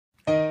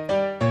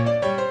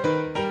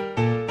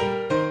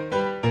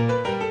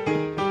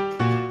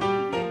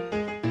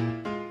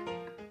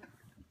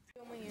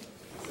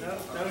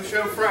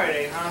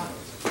Friday, huh?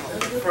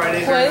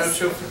 Fridays are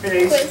no-show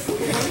Fridays.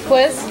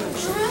 Quiz.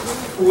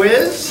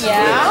 Quiz?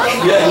 Yeah.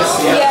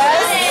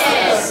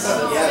 Yes.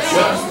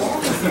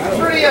 I'm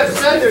pretty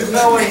upset there's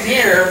no one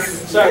here.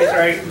 Sorry.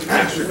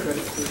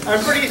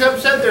 I'm pretty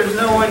upset there's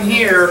no one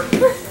here.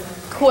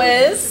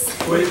 Quiz.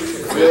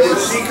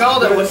 She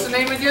called it. What's the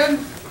name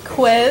again?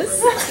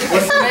 Quiz.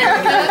 What's the name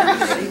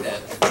again?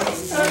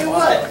 Tell you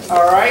what.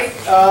 All right.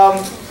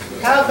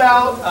 How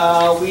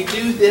about we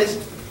do this?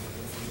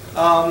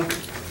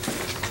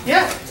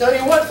 Yeah. Tell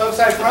you what, folks.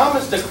 I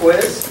promised a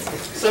quiz.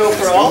 So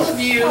for all of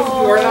you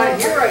who are not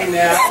here right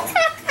now,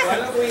 why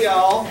don't we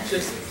all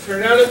just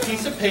turn out a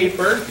piece of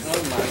paper.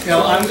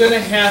 Now I'm going to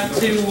have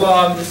to,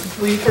 this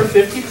is leave for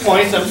 50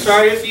 points. I'm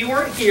sorry if you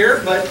weren't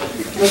here, but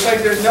it looks like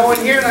there's no one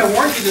here, and I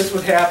warned you this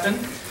would happen.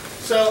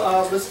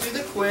 So let's do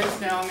the quiz.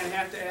 Now I'm going to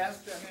have to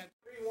ask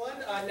everyone,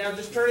 now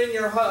just turn in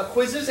your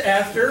quizzes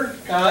after,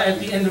 at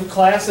the end of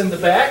class in the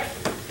back.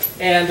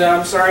 And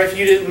I'm sorry if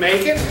you didn't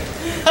make it.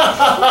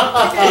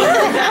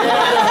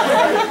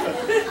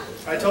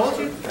 I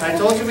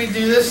told you we'd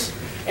do this.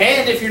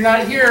 And if you're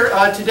not here,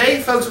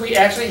 today, folks, we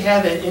actually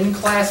have an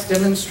in-class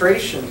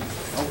demonstration.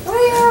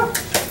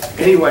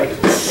 Anyway,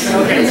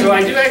 okay, so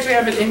I do actually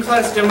have an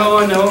in-class demo.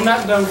 I know I'm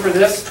not done for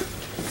this.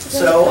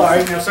 So, all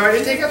right, now sorry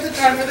to take up the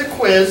time for the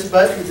quiz,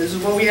 but this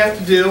is what we have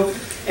to do.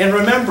 And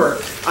remember,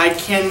 I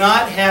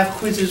cannot have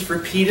quizzes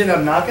repeated.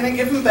 I'm not going to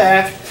give them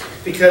back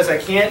because I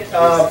can't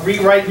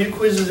rewrite new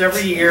quizzes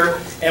every year.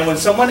 And when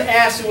someone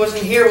asks who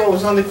wasn't here what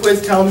was on the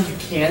quiz, tell them you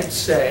can't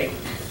say.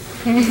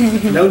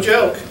 No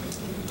joke.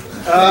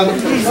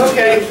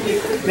 Okay,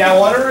 now I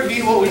want to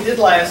review what we did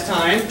last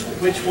time,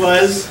 which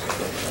was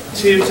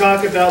to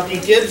talk about the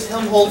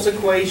Gibbs-Helmholtz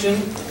equation,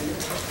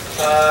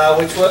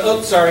 which was,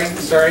 oh,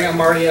 sorry, I'm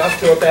already off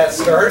to a bad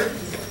start.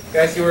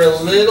 Guys, you were a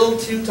little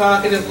too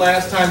talkative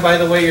last time. By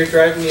the way, you're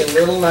driving me a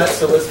little nuts,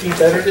 so let's be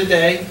better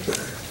today.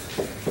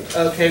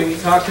 Okay, we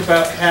talked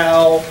about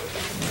how,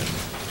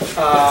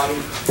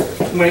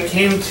 when it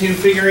came to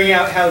figuring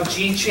out how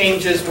G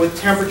changes with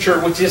temperature,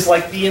 which is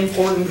like the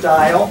important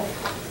dial,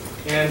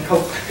 and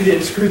hopefully I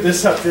didn't screw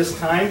this up this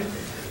time.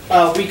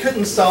 We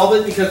couldn't solve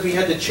it because we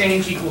had the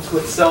change equal to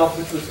itself,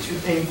 which was too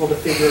painful to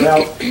figure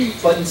out.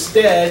 But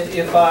instead,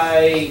 if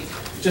I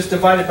just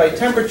divided by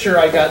temperature,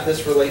 I got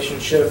this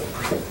relationship.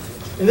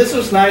 And this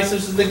was nice.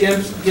 This is the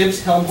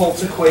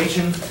Gibbs-Helmholtz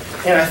equation.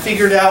 And I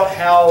figured out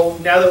how,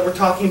 now that we're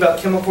talking about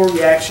chemical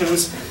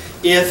reactions,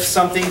 if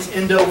something's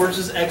endo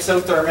versus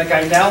exothermic,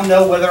 I now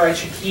know whether I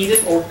should heat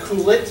it or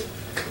cool it.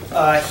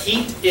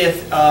 Heat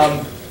if...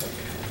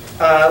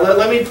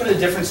 let me put a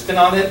different spin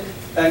on it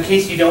in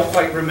case you don't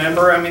quite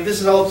remember. I mean, this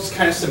is all just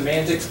kind of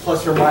semantics,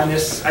 plus or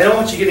minus. I don't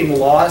want you getting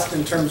lost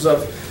in terms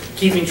of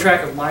keeping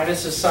track of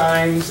minus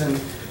signs and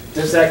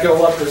does that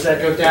go up, does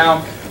that go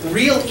down.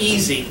 Real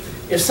easy.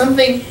 If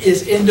something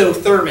is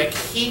endothermic,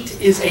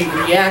 heat is a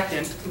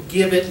reactant,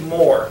 give it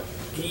more.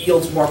 It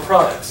yields more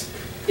products.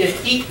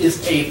 If heat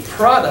is a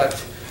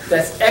product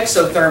that's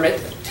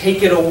exothermic,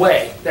 take it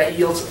away. That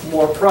yields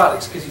more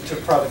products because you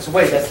took products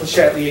away. That's Le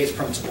Chatelier's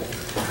principle.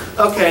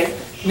 Okay,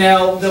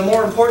 now the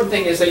more important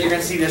thing is that you're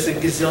going to see this a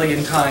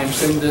gazillion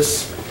times in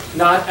this,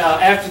 not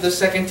after the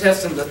second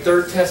test and the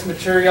third test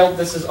material,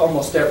 this is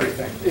almost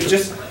everything.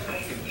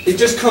 It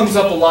just comes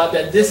up a lot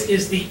that this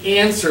is the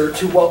answer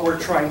to what we're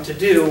trying to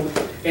do,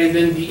 and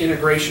then the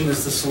integration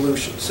is the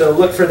solution. So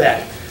look for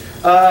that.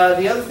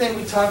 The other thing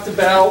we talked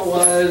about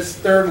was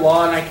third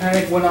law, and I kind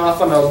of went off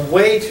on a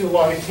way too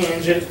long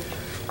tangent,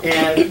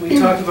 and we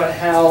talked about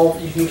how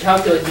you can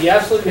calculate the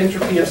absolute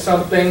entropy of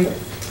something,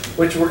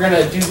 which we're going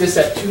to do this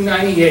at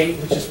 298,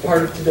 which is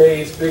part of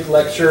today's big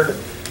lecture,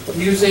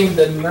 using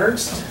the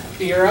Nernst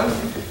theorem,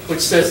 which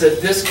says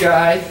that this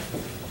guy,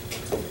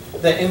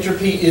 the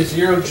entropy is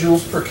 0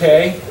 joules per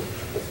K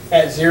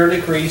at 0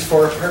 degrees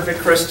for a perfect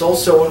crystal.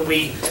 So when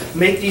we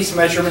make these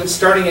measurements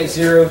starting at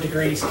 0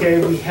 degrees K,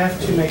 we have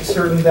to make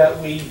certain that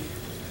we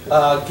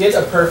get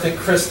a perfect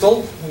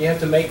crystal. We have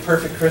to make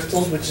perfect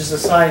crystals, which is a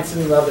science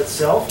in and of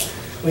itself.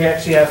 We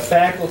actually have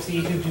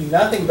faculty who do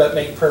nothing but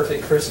make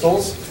perfect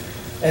crystals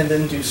and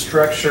then do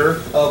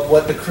structure of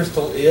what the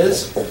crystal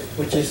is,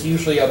 which is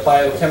usually a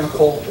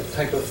biochemical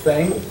type of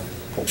thing.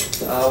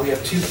 We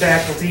have 2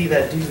 faculty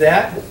that do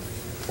that.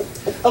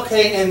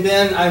 Okay, and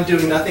then I'm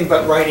doing nothing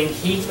but writing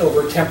heat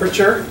over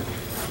temperature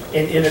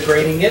and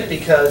integrating it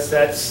because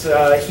that's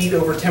heat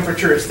over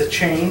temperature is the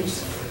change.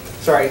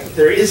 Sorry,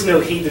 there is no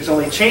heat, there's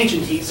only change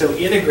in heat, so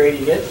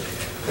integrating it,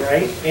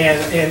 right?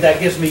 And that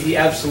gives me the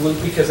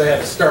absolute because I have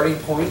a starting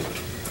point.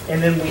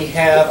 And then we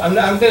have, I'm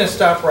going to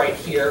stop right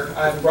here.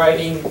 I'm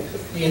writing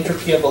the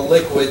entropy of a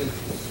liquid.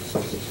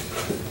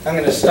 I'm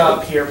going to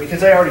stop here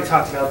because I already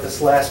talked about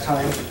this last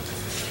time.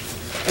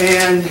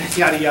 And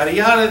yada, yada,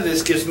 yada.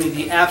 This gives me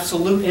the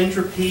absolute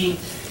entropy.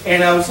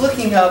 And I was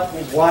looking up,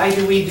 why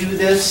do we do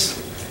this?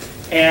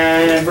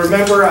 And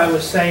remember I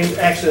was saying,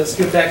 actually let's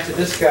get back to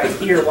this guy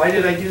here. Why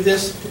did I do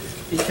this?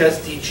 Because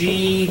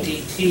dg,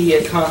 dt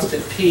at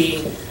constant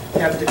p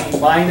have to be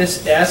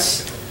minus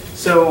s.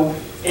 So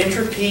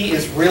Entropy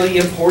is really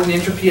important.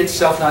 Entropy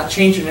itself, not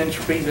change in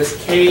entropy. This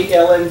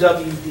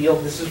KLNW deal,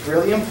 this is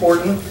really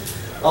important.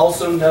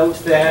 Also note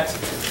that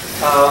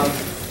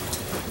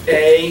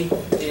A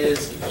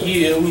is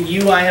U.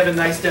 U, I have a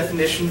nice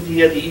definition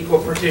via the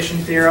equipartition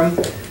theorem.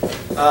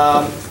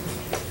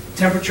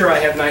 Temperature, I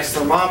have nice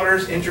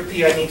thermometers.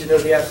 Entropy, I need to know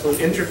the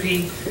absolute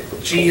entropy.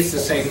 G is the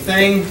same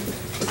thing.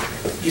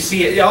 You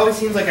see, it always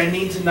seems like I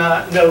need to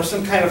not know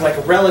some kind of like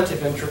a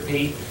relative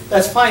entropy.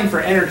 That's fine for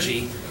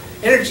energy.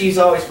 Energy is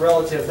always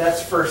relative.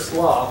 That's first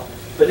law.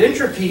 But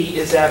entropy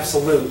is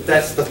absolute.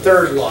 That's the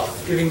third law,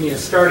 giving me a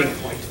starting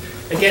point.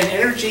 Again,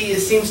 energy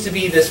seems to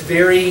be this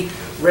very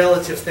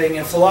relative thing,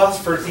 and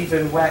philosophers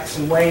even wax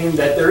and wane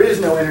that there is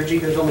no energy.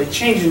 There's only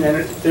changes in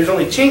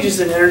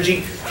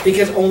energy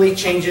because only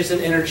changes in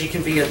energy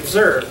can be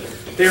observed.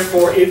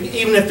 Therefore,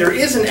 even if there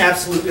is an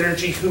absolute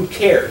energy, who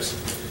cares?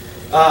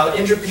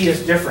 Entropy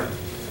is different.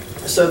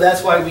 So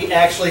that's why we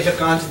actually have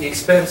gone to the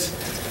expense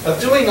of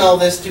doing all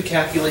this to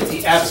calculate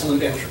the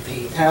absolute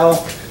entropy. Now,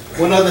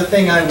 one other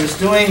thing I was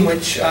doing,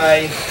 which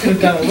I could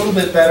have done a little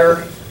bit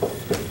better,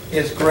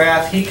 is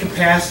graph heat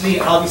capacity.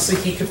 Obviously,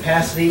 heat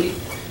capacity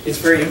is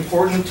very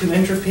important to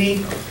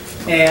entropy,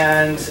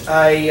 and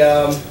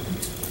I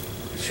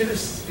should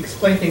have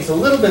explained things a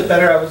little bit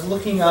better. I was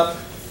looking up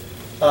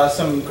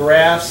some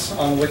graphs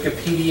on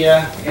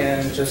Wikipedia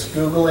and just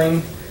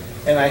Googling,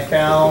 and I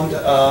found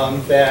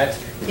that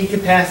heat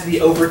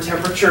capacity over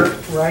temperature,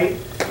 right?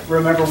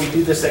 Remember, we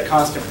do this at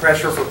constant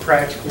pressure for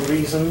practical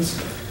reasons.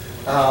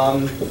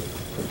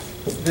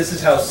 This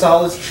is how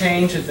solids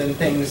change, and then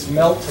things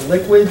melt to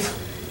liquids,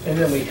 and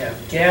then we have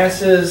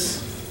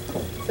gases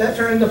that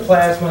turn into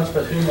plasmas,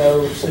 but who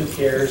knows, who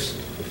cares?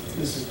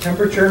 This is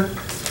temperature.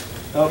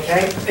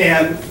 Okay,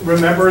 and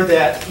remember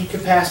that heat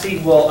capacity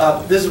will,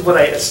 this is what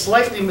I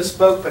slightly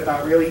misspoke, but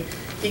not really.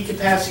 Heat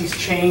capacities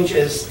change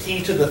as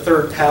T to the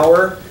third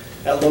power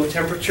at low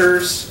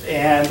temperatures,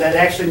 and that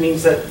actually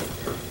means that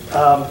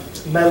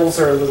metals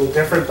are a little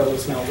different, but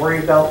let's not worry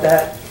about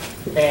that.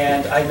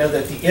 And I know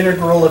that the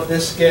integral of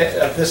this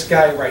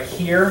guy right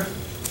here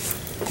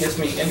gives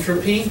me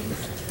entropy,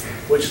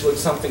 which looks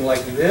something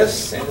like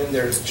this, and then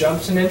there's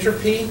jumps in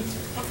entropy,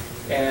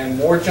 and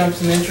more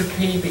jumps in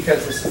entropy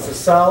because this is the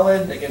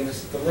solid, again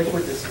this is the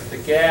liquid, this is the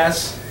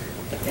gas,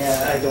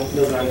 and I don't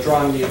know that I'm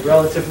drawing these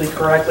relatively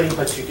correctly,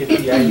 but you get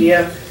the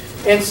idea.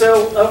 And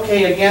so,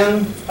 okay,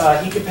 again,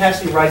 heat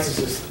capacity rises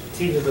as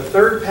T to the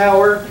third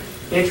power.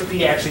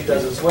 Entropy actually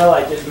does as well.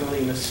 I didn't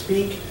really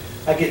misspeak.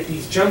 I get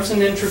these jumps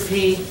in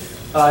entropy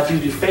due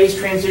to phase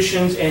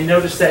transitions, and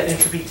notice that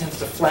entropy tends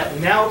to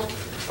flatten out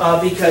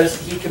because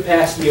heat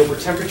capacity over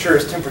temperature,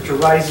 as temperature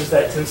rises,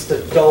 that tends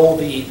to dull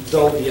the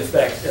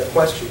effect.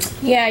 Question?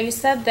 Yeah, you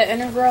said the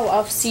integral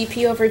of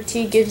Cp over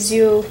T gives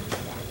you...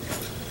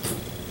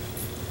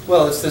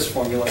 Well, it's this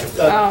formula.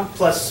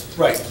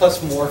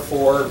 Plus more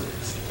for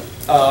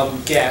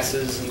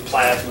gases and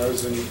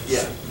plasmas and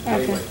yeah.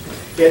 Okay. Anyway.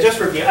 Yeah, just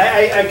review.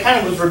 I kind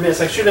of was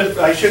remiss. I should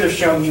have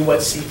shown you what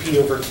Cp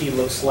over T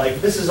looks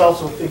like. This is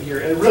also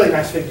a really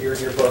nice figure in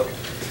your book.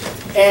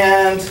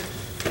 And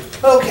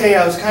okay,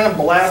 I was kind of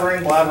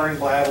blabbering.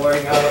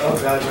 Oh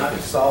God, not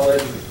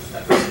solid.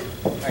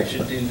 I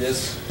should do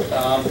this.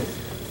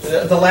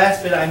 The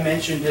last bit I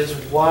mentioned is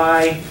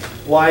why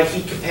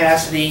heat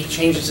capacity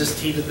changes as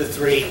T to the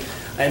 3.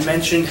 I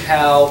mentioned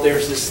how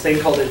there's this thing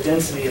called a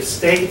density of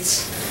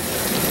states,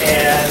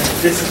 and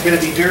this is going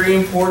to be very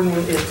important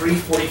in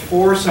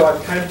 344, so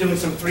I'm kind of doing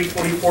some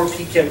 344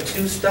 pChem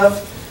 2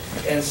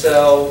 stuff, and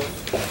so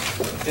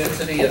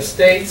density of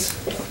states,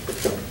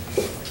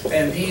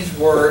 and these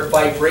were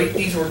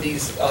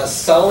these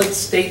solid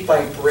state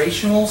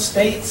vibrational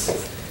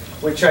states,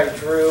 which I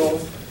drew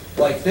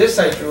like this.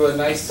 I drew a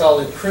nice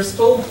solid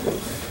crystal,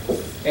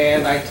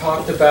 and I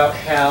talked about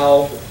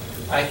how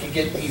I could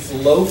get these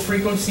low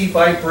frequency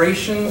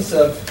vibrations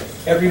of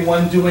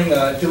everyone doing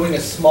a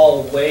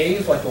small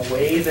wave, like a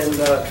wave in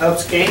the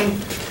Cubs game,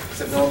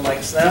 except no one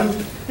likes them.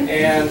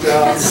 And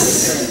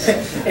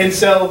and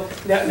so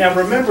now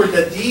remember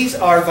that these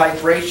are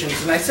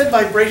vibrations, and I said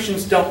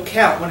vibrations don't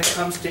count when it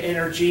comes to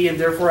energy, and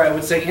therefore I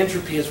would say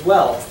entropy as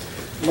well.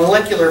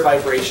 Molecular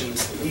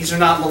vibrations. These are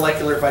not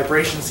molecular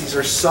vibrations. These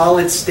are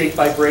solid state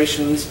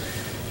vibrations.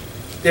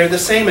 They're the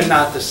same and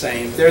not the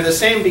same. They're the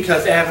same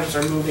because atoms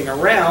are moving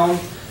around,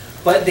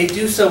 but they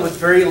do so with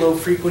very low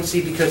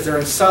frequency because they're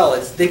in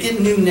solids. They get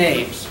new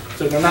names.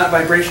 So they're not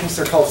vibrations,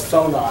 they're called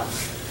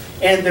phonons.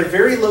 And they're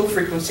very low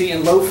frequency,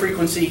 and low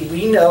frequency,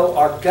 we know,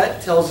 our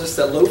gut tells us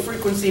that low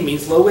frequency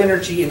means low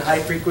energy and high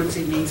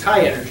frequency means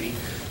high energy.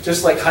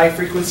 Just like high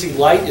frequency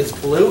light is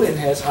blue and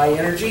has high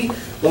energy,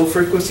 low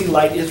frequency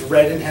light is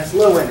red and has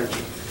low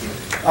energy.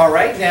 All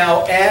right,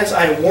 now as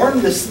I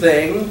warm this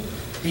thing,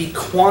 the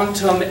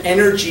quantum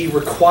energy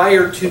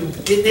required to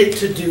get it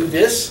to do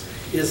this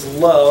is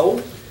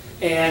low,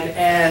 and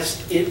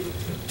as it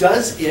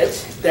does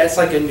it, that's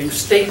like a new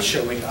state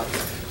showing up.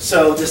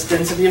 So this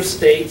density of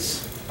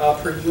states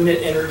per unit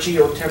energy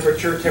or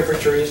temperature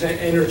is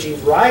energy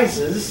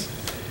rises,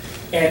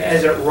 And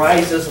as it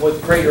rises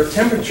with greater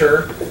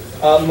temperature,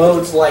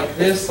 modes like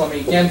this, let me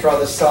again draw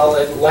the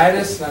solid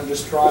lattice, and I'm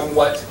just drawing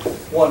what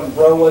one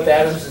row of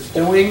atoms is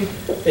doing.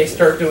 They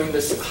start doing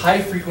this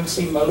high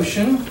frequency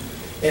motion,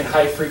 and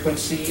high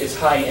frequency is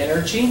high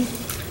energy.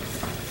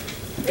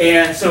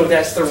 And so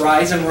that's the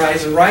rise and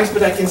rise and rise,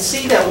 but I can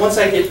see that once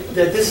I get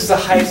that this is the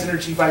highest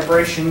energy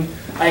vibration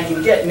I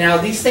can get. Now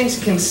these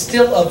things can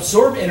still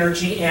absorb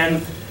energy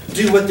and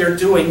do what they're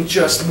doing,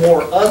 just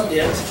more of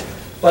it,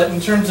 but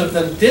in terms of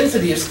the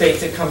density of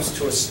states, it comes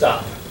to a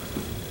stop.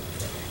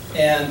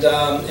 And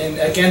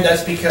again,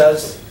 that's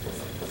because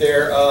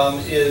there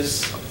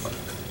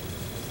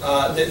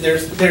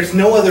there's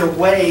no other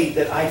way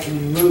that I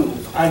can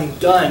move. I'm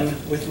done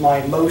with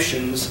my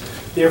motions.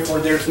 Therefore,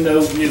 there's no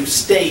new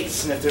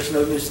states, and if there's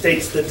no new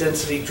states, the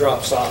density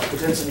drops off. The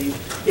density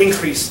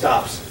increase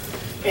stops.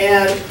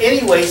 And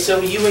anyway,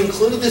 so you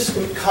include this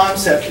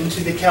concept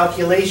into the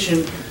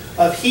calculation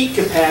of heat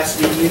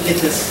capacity. You get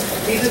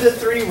this T to the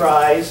 3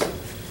 rise.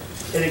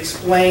 It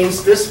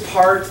explains this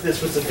part.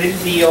 This was a big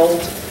deal.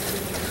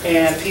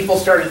 And people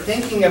started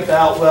thinking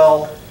about,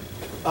 well,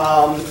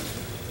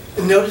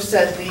 notice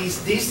that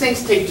these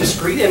things take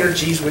discrete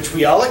energies, which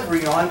we all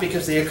agree on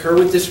because they occur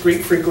with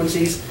discrete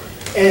frequencies.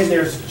 And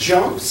there's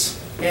jumps,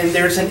 and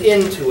there's an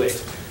end to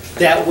it.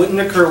 That wouldn't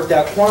occur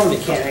without quantum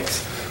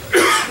mechanics.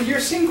 You're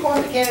seeing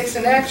quantum mechanics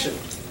in action.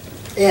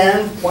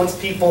 And once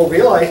people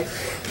realized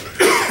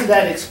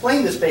that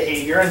explained this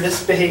behavior, and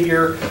this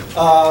behavior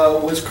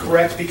was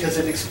correct because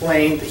it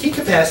explained the heat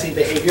capacity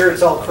behavior,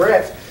 it's all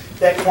correct,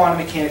 that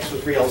quantum mechanics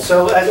was real.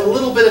 So as a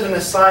little bit of an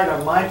aside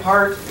on my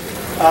part,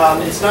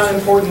 it's not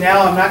important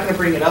now, I'm not going to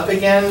bring it up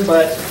again,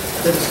 but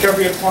the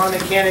discovery of quantum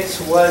mechanics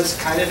was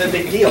kind of a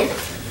big deal.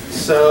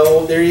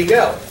 So there you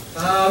go.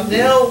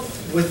 Now,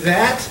 with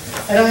that,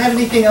 I don't have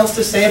anything else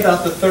to say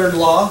about the third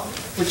law,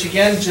 which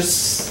again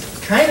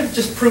just kind of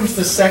just proves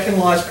the second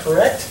law is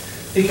correct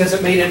because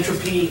it made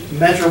entropy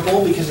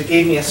measurable because it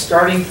gave me a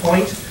starting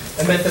point.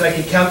 It meant that I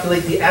could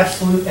calculate the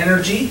absolute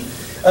entropy,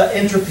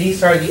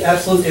 the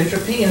absolute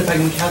entropy, and if I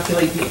can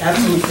calculate the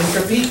absolute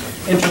entropy,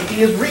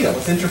 entropy is real.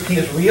 If entropy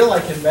is real,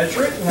 I can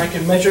measure it, and I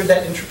can measure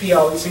that entropy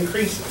always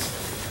increases.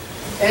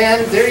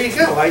 And there you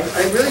go. I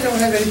really don't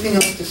have anything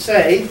else to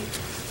say.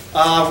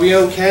 We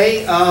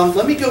okay?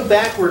 Let me go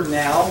backward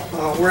now.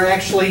 We're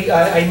actually,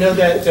 I know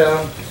that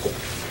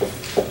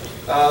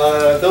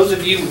those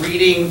of you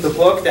reading the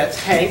book, that's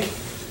Hank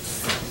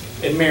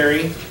and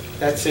Mary.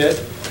 That's it.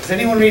 Is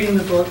anyone reading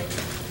the book?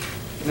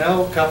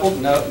 No? Couple?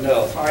 No,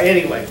 no. All right,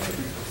 anyway.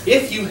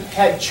 If you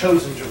had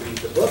chosen to read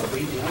the book,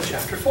 we'd be on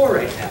chapter 4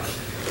 right now.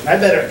 And I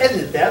better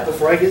edit that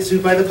before I get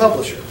sued by the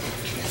publisher.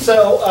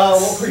 So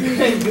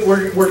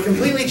we're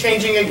completely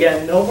changing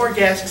again. No more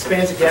gas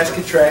expands and gas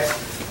contracts.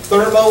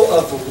 Thermo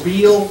of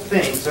real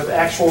things, of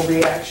actual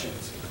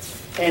reactions.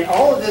 And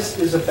all of this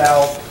is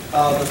about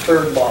the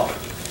third law.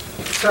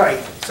 Sorry,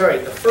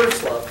 the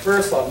first law.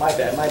 First law, my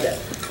bad.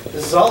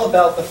 This is all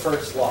about the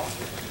first law.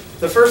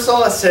 The first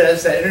law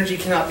says that energy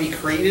cannot be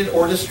created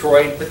or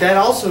destroyed, but that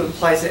also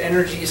implies that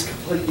energy is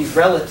completely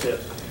relative.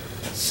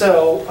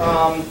 So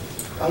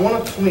I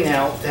want to point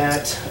out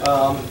that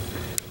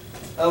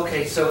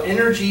okay, so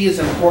energy is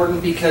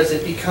important because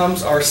it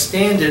becomes our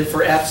stand-in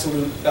for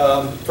absolute,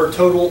 for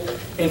total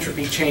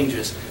entropy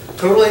changes.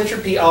 Total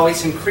entropy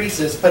always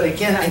increases, but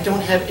again, I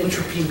don't have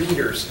entropy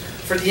meters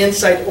for the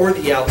inside or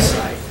the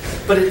outside.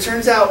 But it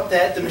turns out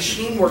that the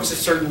machine works a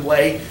certain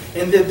way,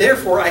 and that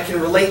therefore I can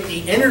relate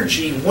the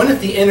energy, one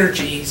of the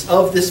energies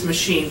of this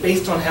machine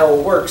based on how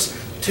it works,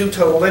 to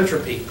total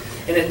entropy.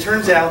 And it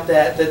turns out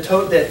that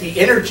the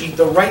energy,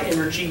 the right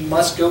energy,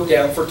 must go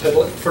down for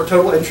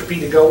total entropy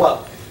to go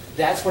up.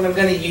 That's what I'm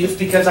going to use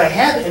because I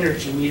have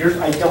energy meters,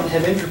 I don't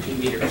have entropy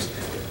meters.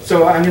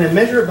 So I'm going to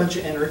measure a bunch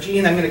of energy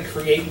and I'm going to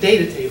create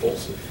data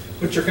tables,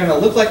 which are going to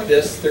look like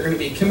this. They're going to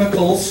be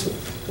chemicals,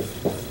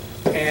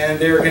 and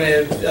they're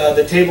going to,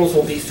 the tables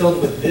will be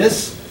filled with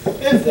this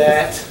and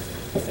that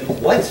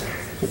and what?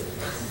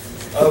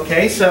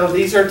 Okay, so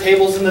these are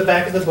tables in the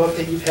back of the book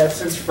that you've had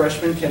since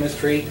freshman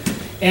chemistry.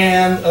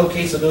 And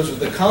okay, so those are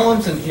the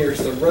columns and here's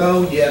the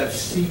row. You have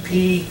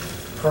CP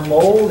per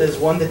mole is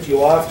one that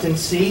you often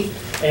see.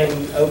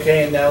 And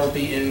okay, and that'll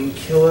be in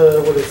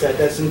what is that?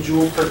 That's in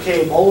joule per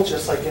K mole,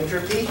 just like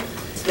entropy.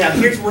 Now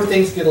here's where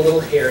things get a little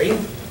hairy.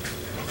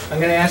 I'm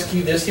going to ask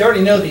you this. You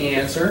already know the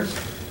answer.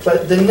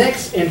 But the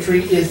next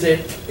entry, is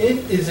it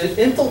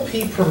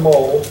enthalpy per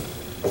mole,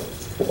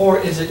 or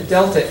is it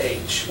delta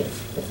H?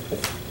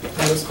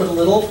 And let's put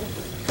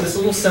this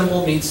little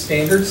symbol means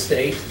standard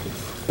state.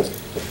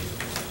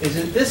 Is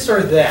it this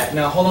or that?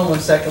 Now hold on one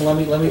second,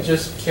 let me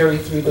just carry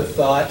through the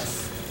thought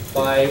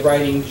by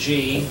writing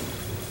G.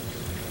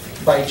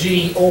 By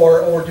G,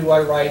 or do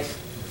I write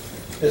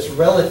this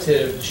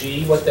relative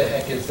G? What the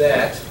heck is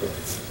that?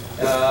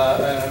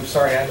 I'm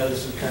sorry, I know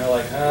this is kind of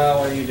like,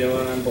 what are you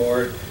doing? I'm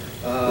bored.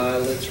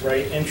 Let's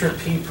write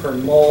entropy per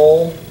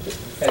mole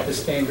at the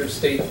standard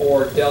state,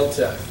 or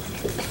delta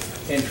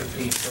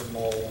entropy per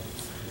mole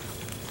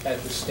at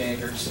the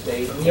standard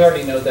state. And you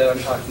already know that I'm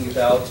talking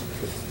about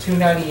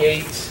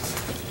 298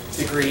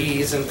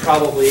 degrees and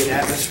probably an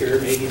atmosphere,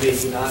 maybe,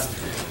 maybe not.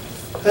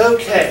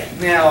 Okay,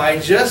 now I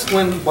just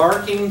went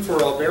barking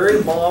for a very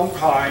long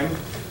time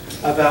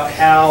about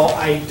how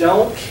I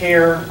don't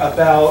care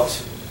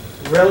about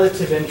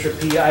relative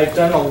entropy. I've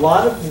done a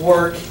lot of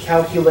work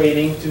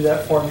calculating through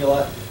that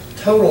formula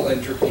total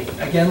entropy.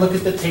 Again, look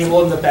at the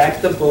table in the back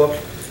of the book.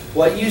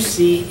 What you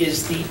see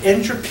is the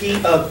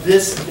entropy of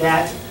this,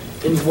 that,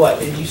 and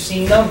what? And you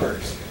see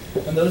numbers.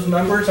 And those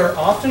numbers are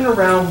often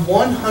around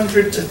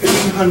 100 to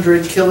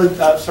 300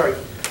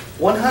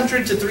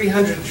 100 to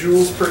 300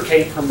 joules per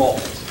K per mole.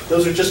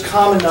 Those are just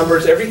common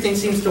numbers. Everything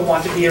seems to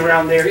want to be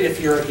around there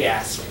if you're a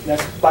gas.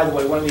 That's, by the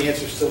way, one of the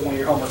answers to one of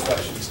your homework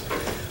questions.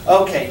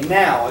 Okay,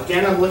 now,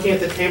 again, I'm looking at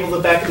the table in the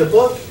back of the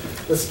book.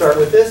 Let's start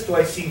with this. Do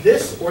I see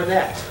this or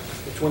that?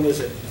 Which one is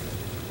it?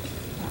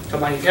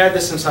 Come on, you've had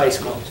this since high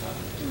school.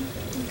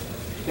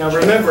 Now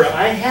remember,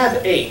 I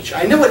have H.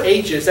 I know what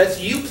H is. That's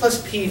U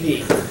plus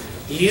PV.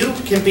 U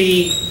can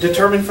be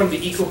determined from the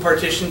equal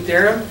partition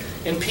theorem,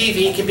 and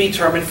PV can be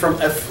determined from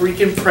a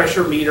freaking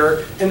pressure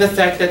meter and the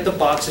fact that the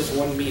box is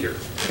 1 meter.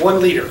 1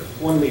 liter.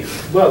 1 meter.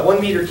 Well,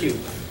 1 meter cubed.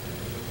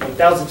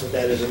 1,000th of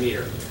that is a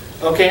meter.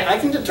 Okay, I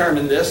can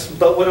determine this,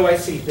 but what do I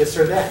see? This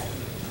or that?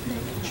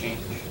 Change.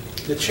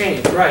 The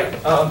change, right.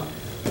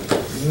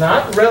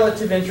 Not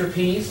relative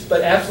entropies,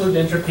 but absolute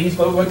entropies.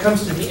 But when it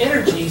comes to the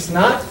energies,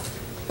 not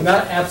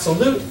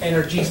absolute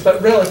energies,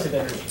 but relative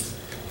energies.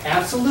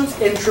 Absolute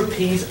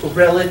entropies,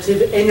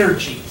 relative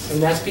energies.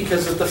 And that's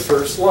because of the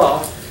first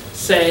law,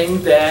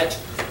 saying that,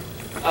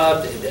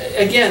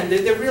 again,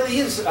 there really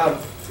is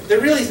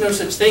no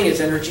such thing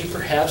as energy,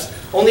 perhaps,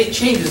 only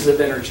changes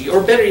of energy.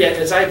 Or better yet,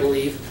 as I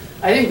believe,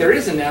 I think there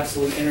is an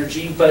absolute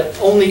energy, but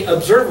only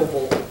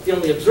observable. The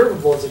only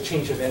observable is a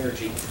change of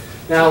energy.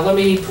 Now, let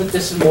me put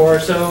this in more.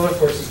 So, of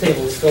course, this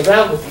table is filled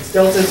out with these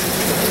deltas.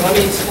 Let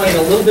me explain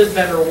a little bit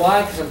better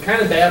why, because I'm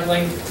kind of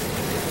babbling.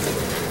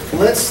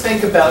 Let's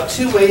think about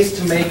 2 ways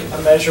to make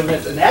a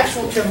measurement, an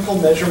actual chemical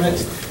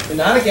measurement, and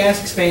not a gas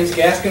expands,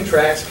 gas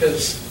contracts,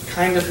 because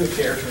kind of who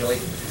cares, really.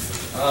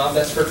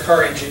 That's for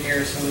car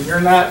engineers, and you're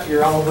not,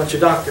 you're all a bunch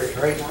of doctors,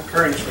 right? Not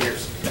car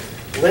engineers.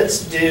 Let's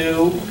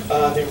do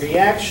the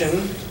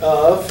reaction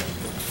of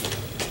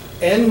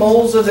N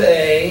moles of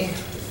A,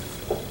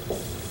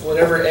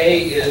 whatever A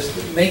is,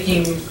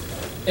 making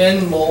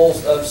N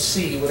moles of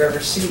C, whatever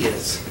C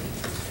is.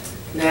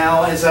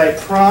 Now, as I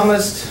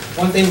promised,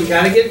 one thing we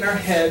got to get in our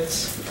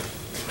heads,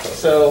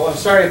 so I'm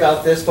sorry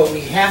about this, but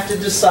we have to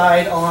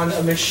decide on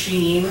a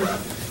machine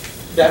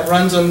that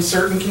runs on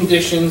certain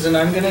conditions, and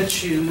I'm going to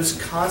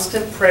choose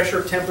constant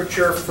pressure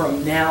temperature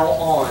from now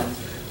on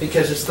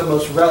because it's the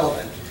most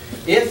relevant.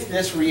 If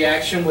this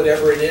reaction,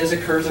 whatever it is,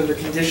 occurs under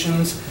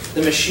conditions,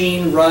 the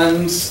machine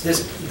runs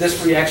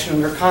this reaction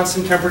under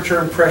constant temperature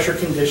and pressure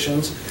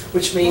conditions,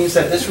 which means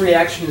that this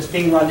reaction is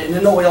being run in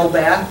an oil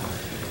bath,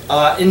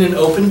 in an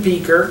open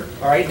beaker.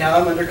 All right, now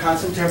I'm under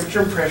constant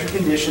temperature and pressure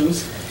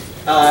conditions.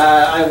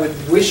 I would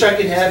wish I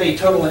could have a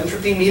total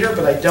entropy meter,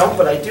 but I don't.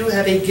 But I do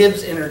have a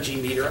Gibbs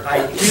energy meter.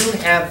 I do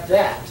have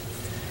that.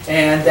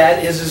 And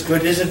that is as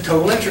good as a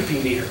total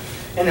entropy meter.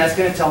 And that's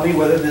going to tell me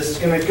whether this is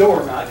going to go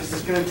or not, because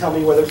it's going to tell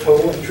me whether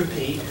total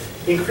entropy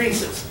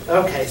increases.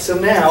 Okay, so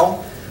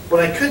now what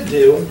I could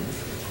do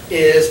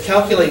is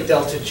calculate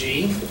delta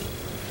G.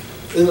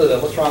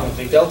 What's wrong with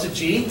me? Delta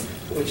G,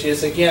 which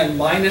is, again,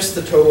 minus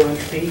the total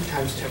entropy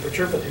times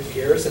temperature, but who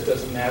cares? It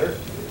doesn't matter.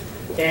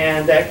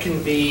 And that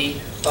can be,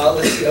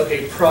 let's see,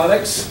 okay,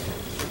 products.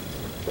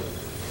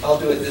 I'll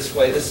do it this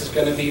way. This is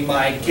going to be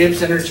my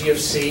Gibbs energy of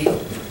C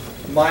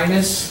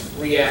minus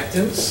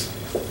reactants.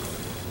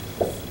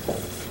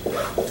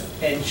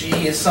 And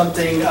G is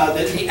something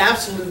that the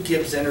absolute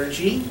Gibbs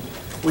energy,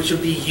 which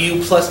would be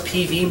U plus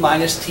PV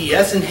minus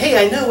TS. And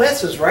hey, I know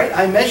S's, right?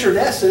 I measured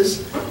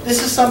S's.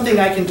 This is something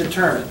I can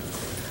determine.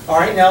 All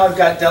right, now I've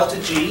got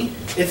delta G.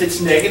 If it's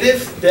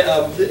negative,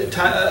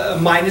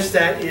 minus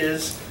that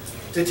is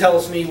to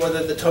tell me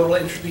whether the total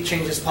entropy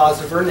change is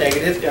positive or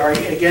negative. All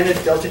right, again,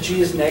 if delta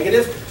G is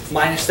negative,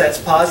 minus that's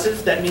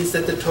positive, that means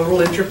that the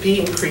total entropy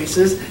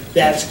increases.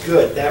 That's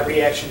good. That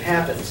reaction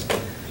happens.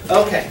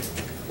 Okay.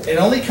 It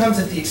only comes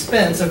at the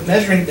expense of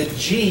measuring the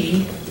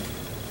G,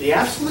 the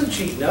absolute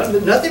G,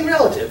 nothing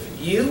relative,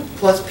 U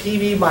plus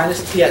PV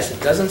minus TS. It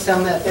doesn't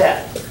sound that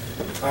bad,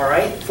 all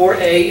right, for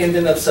A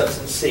indent of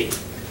substance C.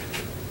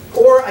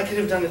 Or I could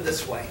have done it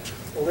this way.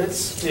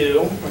 Let's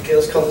do, okay,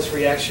 let's call this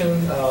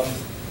reaction,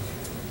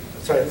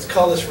 let's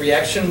call this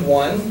reaction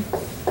 1.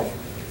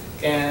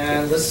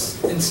 And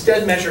let's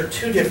instead measure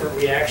 2 different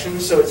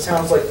reactions, so it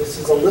sounds like this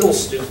is a little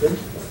stupid.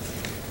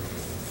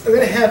 I'm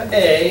going to have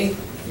A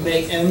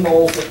make N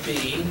moles of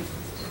B,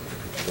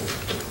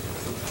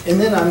 and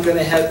then I'm going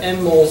to have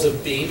N moles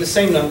of B, the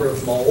same number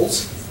of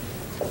moles,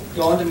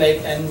 go on to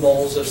make N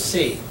moles of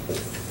C.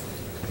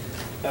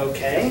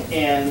 Okay,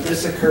 and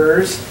this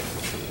occurs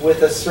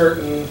with a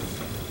certain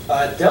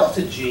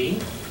delta G,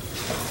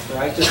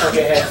 right, just like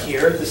I had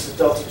here. This is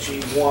delta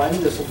G1,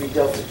 this will be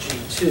delta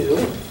G2,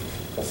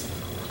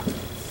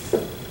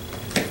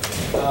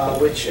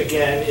 which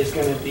again is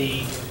going to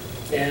be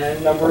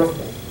N number of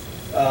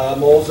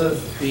moles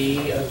of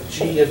B of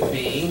G of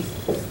B.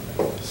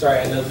 Sorry,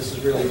 I know this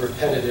is really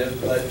repetitive,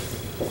 but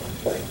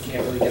I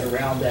can't really get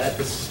around that.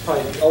 This is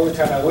probably the only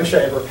time I wish I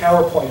ever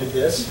PowerPointed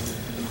this.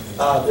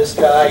 This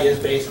guy is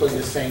basically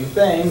the same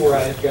thing, where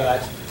I've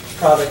got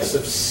products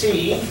of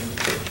C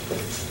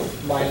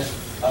minus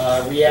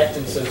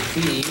reactants of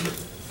B.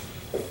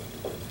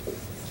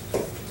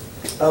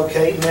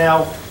 Okay,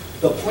 now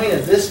the point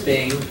of this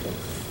being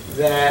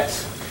that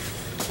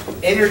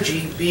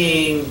energy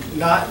being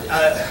not,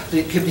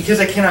 because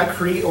I cannot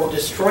create or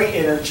destroy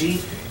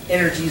energy,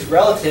 energy is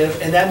relative,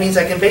 and that means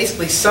I can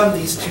basically sum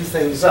these two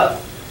things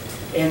up.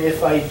 And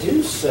if I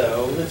do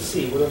so, let's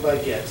see, what do I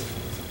get?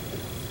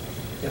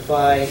 If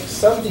I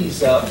sum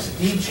these up,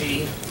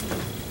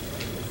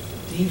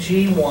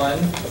 dg1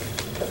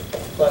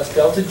 plus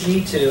delta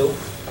G2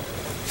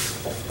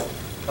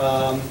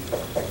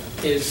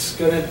 is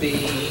going to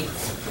be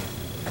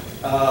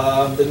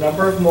the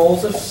number of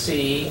moles of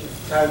C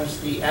times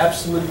the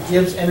absolute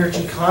Gibbs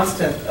energy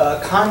content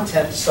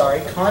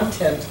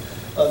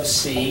of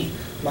C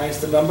minus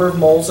the number of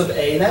moles of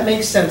A. And that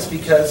makes sense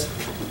because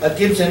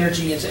Gibbs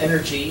energy is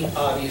energy,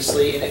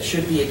 obviously, and it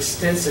should be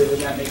extensive,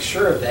 and that makes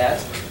sure of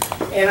that.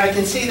 And I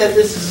can see that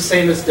this is the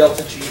same as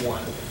delta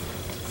G1.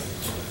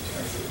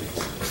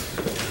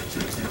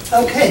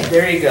 Okay,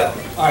 there you go.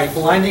 All right,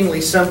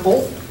 blindingly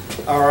simple.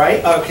 All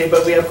right, okay,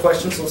 but we have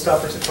questions, so let's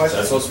stop for some questions.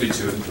 That's supposed to be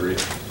 2 and 3.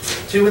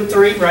 2 and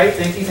 3, right?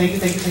 Thank you, thank you,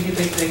 thank you, thank you,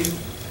 thank you, thank you.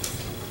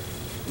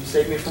 You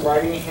saved me from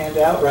writing a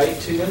handout, right?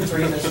 2 and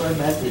 3, this one,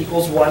 that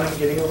equals 1. I'm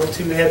getting a little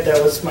too ahead.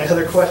 That was my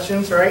other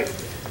questions, right?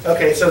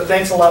 Okay, so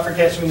thanks a lot for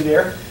catching me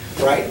there,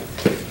 right?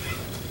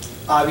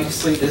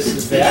 Obviously, this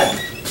is that.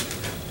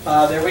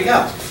 There we go.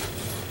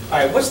 All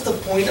right, what's the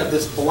point of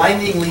this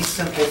blindingly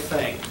simple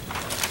thing?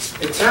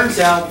 It turns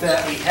out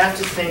that we have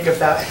to think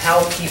about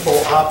how people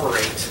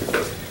operate.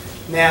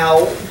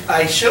 Now,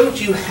 I showed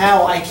you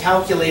how I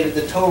calculated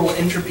the total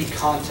entropy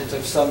content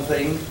of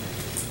something.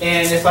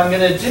 And if I'm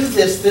going to do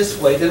this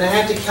way, then I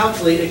have to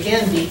calculate,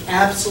 again, the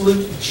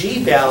absolute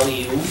G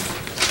value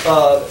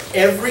of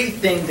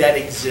everything that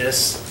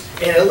exists.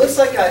 And it looks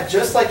like,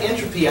 just like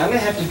entropy, I'm going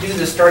to have to do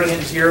this starting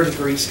at 0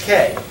 degrees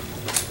K.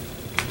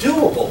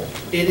 Doable.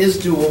 It is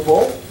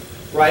doable,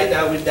 right?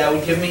 That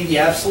would give me the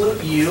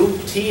absolute U,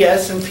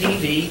 TS, and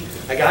PV.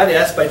 I got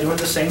S by doing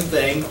the same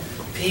thing.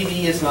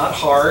 PV is not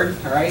hard,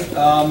 all right?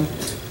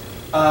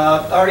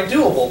 Already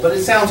doable, but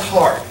it sounds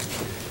hard.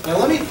 Now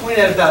let me point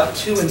out about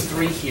 2 and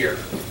 3 here.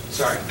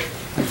 Sorry.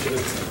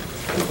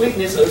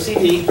 Completeness,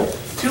 OCD,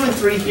 2 and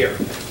 3 here.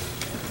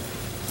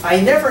 I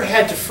never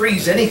had to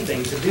freeze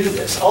anything to do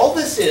this. All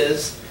this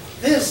is,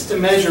 to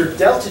measure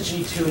delta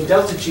G2 and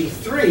delta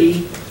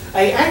G3,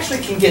 I actually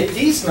can get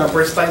these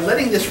numbers by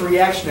letting this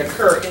reaction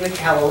occur in a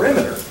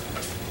calorimeter.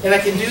 And I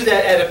can do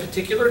that at a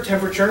particular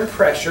temperature and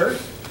pressure.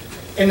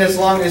 And as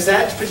long as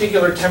that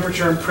particular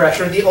temperature and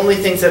pressure, the only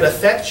things that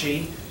affect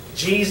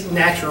G's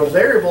natural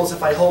variables,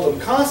 if I hold them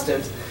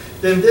constant,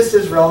 then this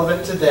is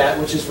relevant to that,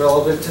 which is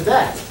relevant to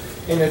that.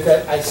 And if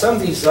I sum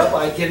these up,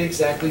 I get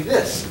exactly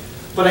this.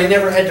 But I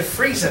never had to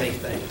freeze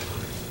anything,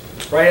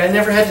 right? I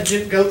never had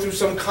to go through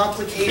some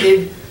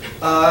complicated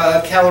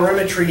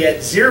calorimetry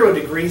at 0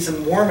 degrees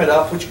and warm it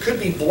up, which could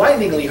be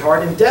blindingly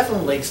hard and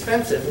definitely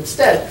expensive.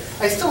 Instead,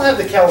 I still have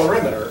the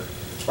calorimeter,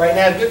 right? And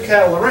I have good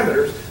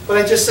calorimeters, but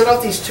I just set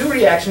off these 2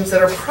 reactions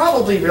that are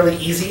probably really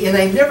easy, and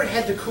I never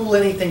had to cool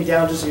anything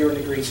down to 0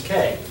 degrees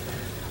K.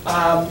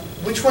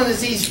 Which one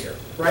is easier,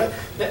 right?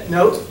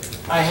 Note,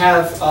 I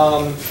have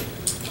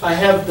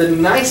the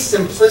nice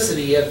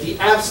simplicity of the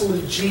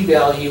absolute G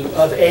value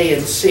of A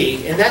and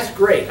C, and that's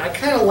great. I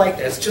kind of like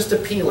that. It's just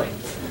appealing.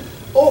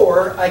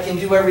 Or I can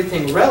do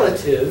everything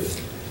relative,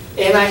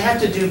 and I have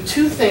to do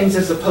 2 things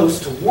as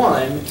opposed to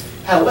 1.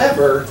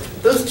 However,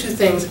 those 2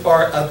 things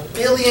are a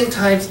billion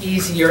times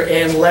easier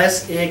and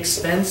less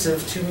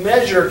expensive to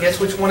measure. Guess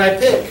which one I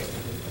pick?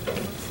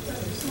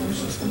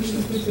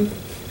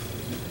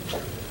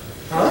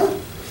 Huh?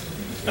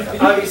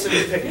 Obviously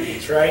you pick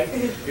these, right?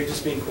 You're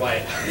just being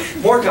quiet.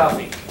 More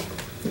coffee.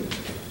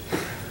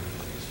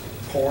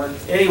 Porn.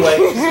 Anyway,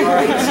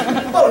 sorry.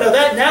 Oh no,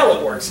 now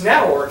it works.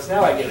 Now it works.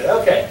 Now I get it.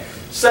 Okay.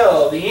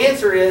 So the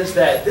answer is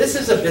that this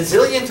is a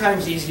bazillion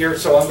times easier,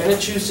 so I'm going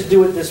to choose to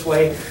do it this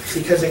way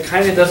because it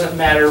kind of doesn't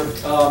matter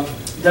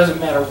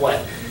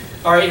what.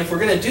 All right, if we're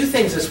going to do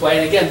things this way,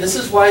 and again, this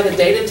is why the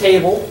data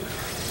table,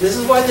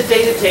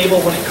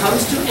 when it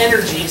comes to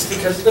energies,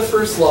 because of the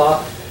first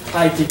law,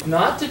 I did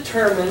not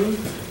determine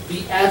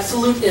the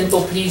absolute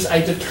enthalpies.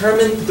 I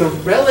determined the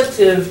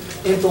relative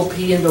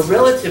enthalpy and the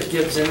relative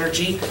Gibbs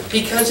energy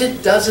because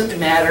it doesn't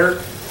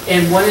matter,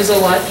 and one is a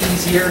lot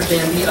easier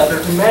than the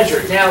other to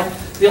measure. Now,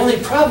 the only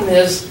problem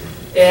is,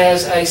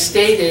 as I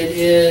stated,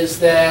 is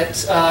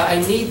that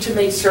I need to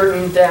make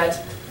certain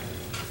that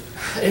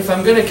if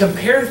I'm going to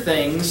compare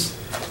things,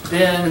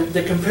 then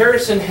the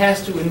comparison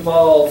has to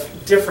involve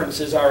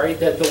differences, all right?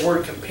 That the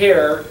word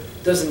compare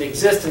doesn't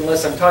exist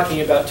unless I'm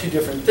talking about 2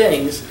 different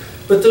things.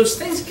 But those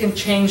things can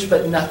change,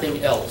 but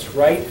nothing else,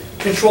 right?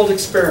 Controlled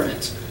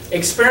experiments.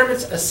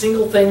 Experiments, a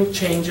single thing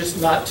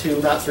changes, not 2,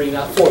 not 3,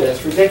 not 4.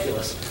 That's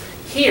ridiculous.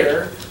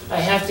 Here, I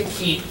have to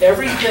keep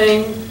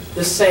everything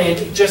the same.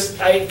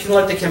 I can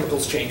let the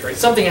chemicals change, right?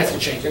 Something has to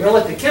change. I'm going to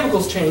let the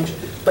chemicals change,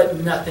 but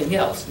nothing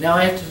else. Now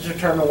I have to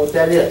determine what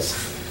that is.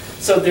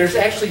 So there's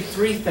actually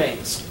 3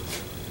 things.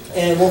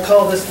 And we'll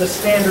call this the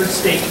standard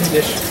state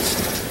conditions.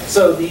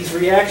 So these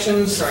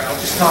reactions, sorry, I'll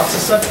just toss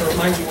this up to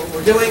remind you what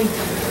we're doing.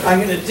 I'm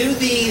going to do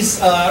these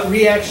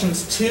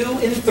reactions 2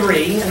 and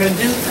 3. I'm going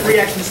to do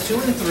reactions 2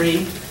 and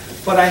 3,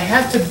 but I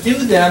have to do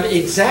them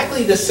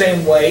exactly the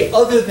same way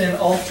other than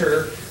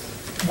alter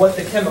what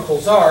the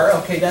chemicals are.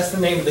 Okay, that's the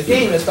name of the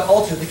game, is to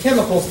alter the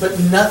chemicals, but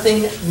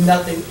nothing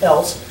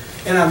else.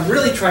 And I'm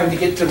really trying to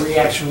get to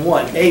reaction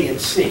 1, A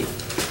and C,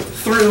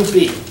 through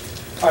B.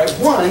 All right,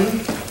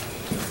 1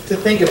 to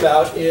think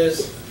about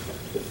is,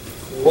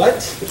 what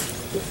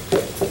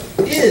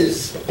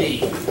is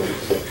B?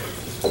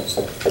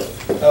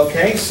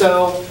 Okay,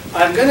 so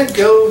I'm going to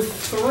go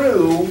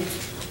through,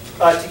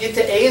 to get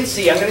to A and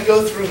C, I'm going to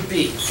go through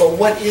B. But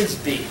what is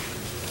B?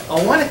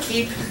 I want to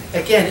keep,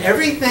 again,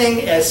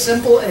 everything as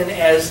simple and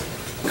as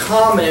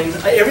common,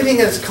 everything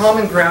as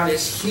common ground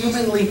as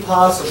humanly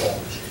possible.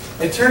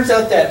 It turns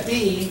out that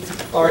B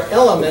are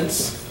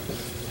elements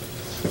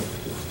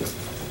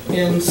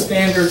in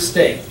standard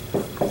state.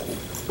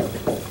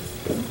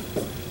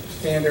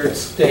 Standard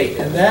state.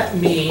 And that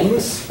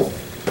means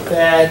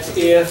that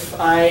if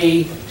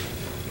I,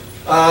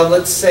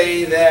 let's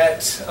say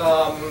that,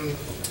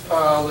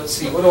 let's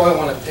see, what do I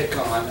want to pick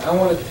on? I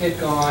want to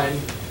pick on,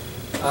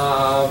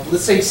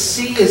 let's say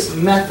C is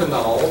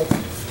methanol,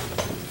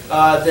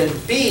 then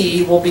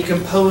B will be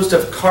composed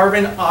of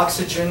carbon,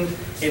 oxygen,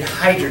 and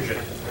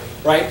hydrogen,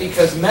 right?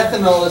 Because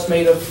methanol is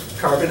made of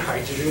carbon,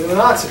 hydrogen, and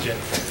oxygen.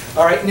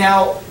 All right,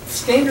 now,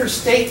 standard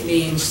state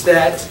means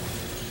that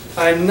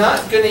I'm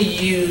not going to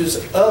use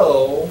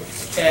O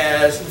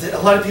as, a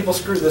lot of people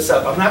screw this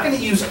up, I'm not going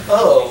to use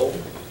O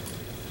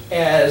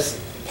as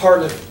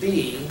part of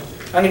B,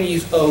 I'm going to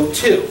use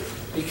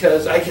O2,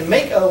 because I can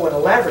make O in a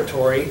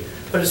laboratory,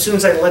 but as soon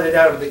as I let it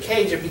out of the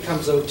cage, it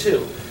becomes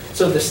O2.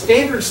 So the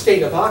standard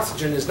state of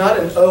oxygen is not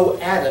an O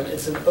atom,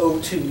 it's an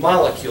O2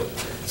 molecule.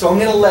 So I'm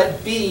going to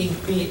let B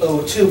be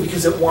O2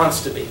 because it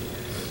wants to be.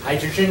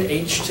 Hydrogen,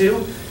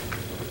 H2.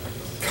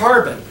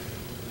 Carbon.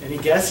 Any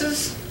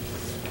guesses?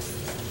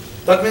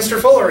 Buckminster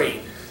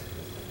Fullerene.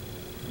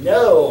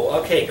 No.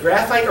 Okay,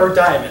 graphite or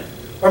diamond.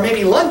 Or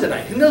maybe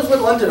londonite. Who knows what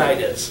londonite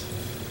is?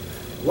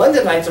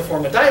 Londonite's a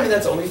form of diamond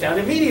that's only found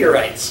in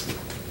meteorites.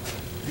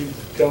 You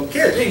don't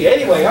care, do you?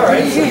 Anyway, all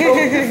right.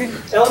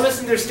 So, elements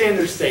in their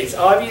standard states.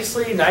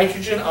 Obviously,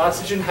 nitrogen,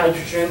 oxygen,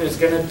 hydrogen is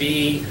going to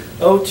be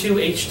O2,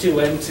 H2,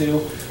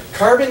 N2.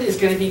 Carbon is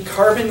going to be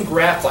carbon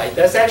graphite.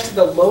 That's actually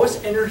the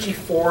lowest energy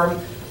form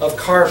of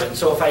carbon.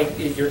 So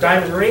if your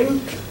diamond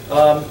ring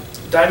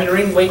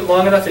wait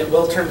long enough, it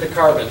will turn to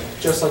carbon,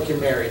 just like your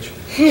marriage.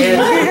 And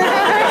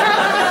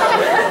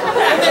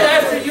then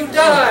after you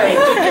die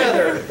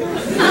together.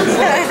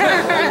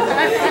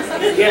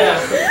 Yeah,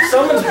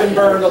 someone's been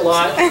burned a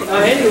lot.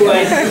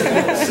 Anyway,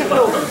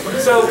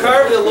 so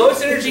carbon, the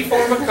lowest energy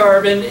form of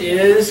carbon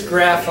is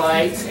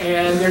graphite,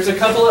 and there's a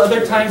couple of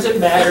other times it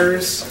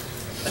matters.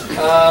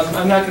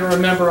 I'm not going to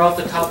remember off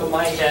the top of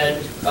my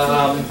head.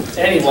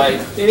 Anyway,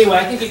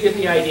 I think you get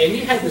the idea, and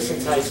you had this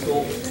in high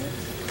school.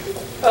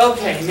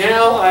 Okay,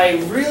 now I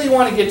really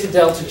want to get to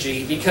delta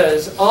G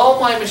because all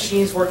my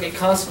machines work at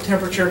constant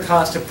temperature and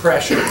constant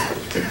pressure.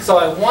 So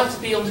I want to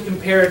be able to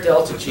compare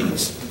delta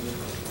G's.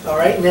 All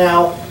right,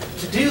 now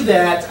to do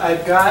that,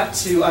 I've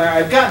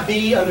got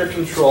B under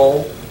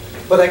control,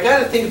 but I've got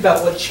to think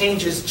about what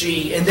changes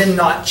G and then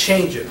not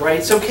change it, right?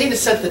 It's okay to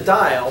set the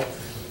dial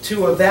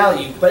to a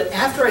value, but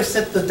after I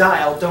set the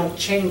dial, don't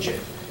change it.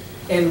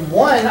 And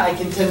 1, I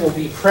contend, will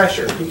be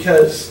pressure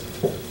because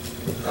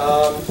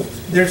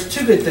there's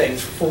 2 good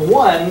things. For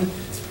 1,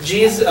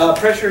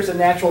 pressure is a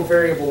natural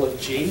variable of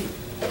G.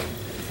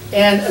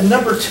 And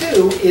number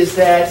 2 is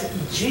that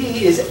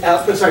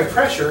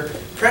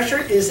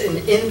pressure is an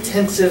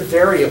intensive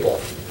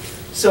variable.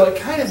 So it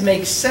kind of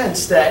makes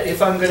sense that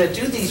if I'm going to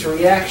do these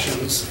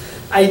reactions,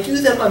 I do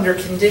them under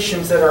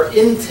conditions that are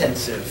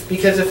intensive.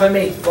 Because if I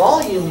make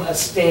volume a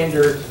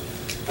standard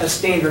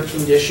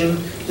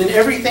condition, then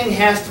everything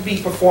has to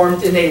be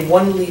performed in a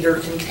 1-liter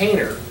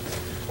container.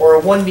 Or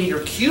a 1-meter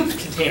cubed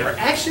container.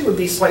 Actually would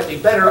be slightly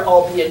better,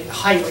 albeit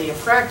highly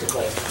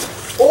impractical.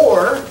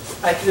 Or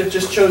I could have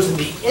just chosen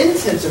the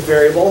intensive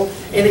variable,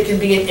 and it can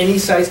be in any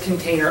size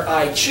container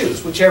I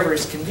choose, whichever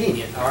is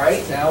convenient. All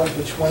right, now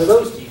which one of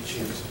those do you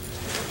choose?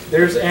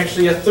 There's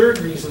actually a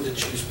 3rd reason to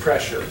choose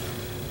pressure.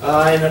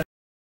 And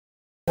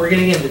we're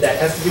getting into that.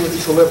 It has to do with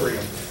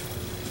equilibrium.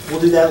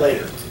 We'll do that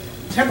later.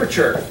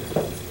 Temperature.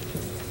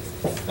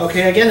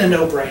 Okay, again, a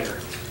no-brainer.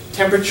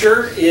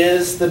 Temperature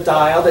is the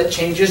dial that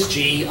changes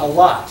G a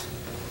lot.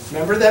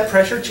 Remember that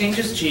pressure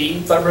changes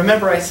G, but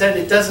remember I said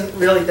it doesn't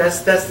really,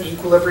 that's the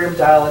equilibrium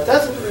dial. It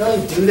doesn't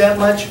really do that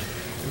much.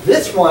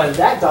 This one,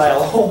 that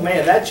dial, oh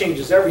man, that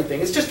changes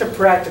everything. It's just a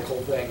practical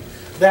thing.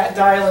 That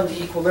dial and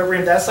the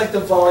equilibrium, that's like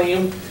the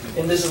volume.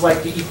 and this is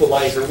like the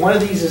equalizer. One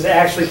of these is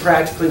actually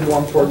practically more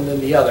important than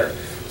the other.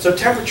 So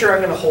temperature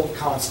I'm going to hold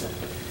constant.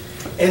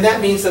 And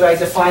that means that I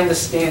define the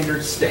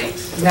standard state.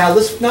 Now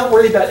let's not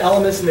worry about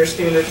elements and their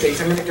standard states.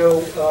 I'm going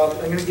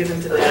to get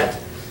into that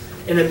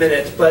in a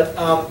minute. But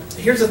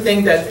here's the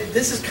thing that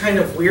this is kind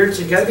of weird,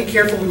 so you got to be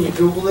careful when you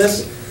Google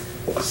this.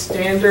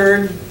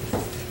 Standard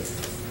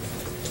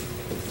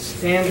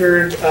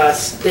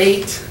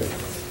state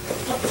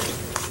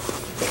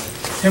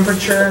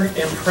temperature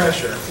and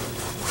pressure.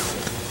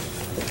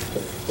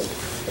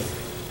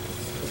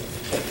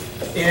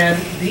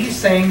 And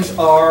these things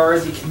are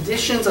the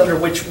conditions under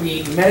which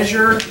we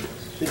measure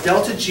the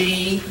delta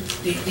G.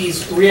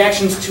 These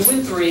reactions 2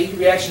 and 3,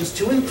 reactions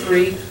 2 and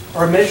 3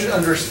 are measured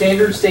under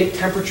standard state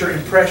temperature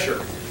and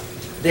pressure.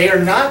 They are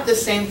not the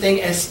same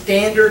thing as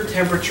standard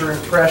temperature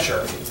and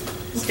pressure.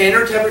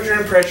 Standard temperature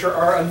and pressure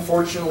are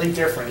unfortunately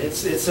different.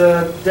 It's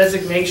a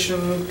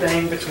designation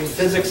thing between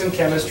physics and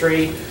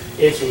chemistry.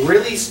 It's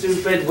really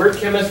stupid. We're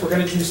chemists, we're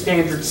going to do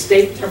standard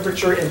state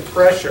temperature and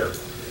pressure.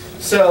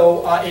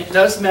 So it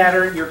does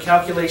matter. Your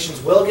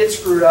calculations will get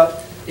screwed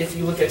up if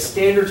you look at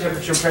standard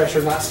temperature and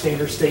pressure, not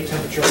standard state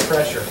temperature and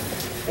pressure.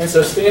 And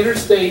so standard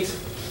state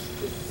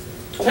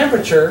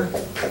temperature,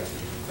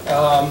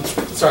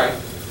 sorry,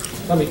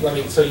 let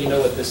me, so you know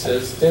what this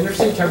is. Standard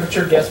state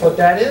temperature, guess what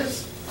that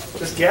is?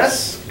 Just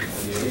guess?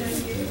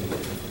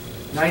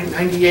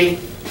 98.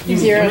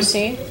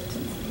 0C.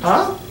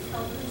 Huh?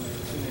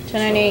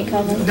 298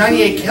 Kelvin.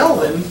 98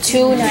 Kelvin?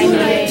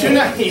 298.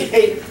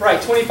 298,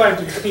 right, 25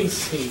 degrees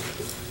C.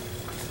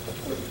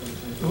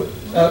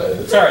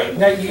 Sorry,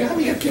 now you got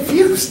me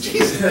confused,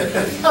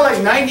 Jesus. I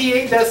like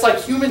 98, that's like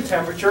human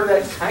temperature,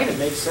 that kind of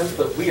makes sense,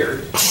 but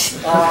weird.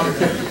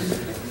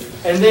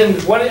 And then,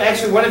 one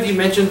of you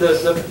mentioned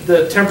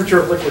the temperature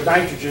of liquid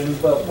nitrogen,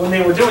 but when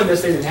they were doing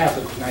this, they didn't have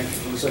liquid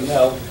nitrogen, so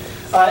no.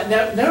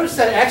 Now, notice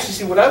that actually,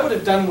 see, what I would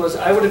have done was,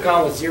 I would have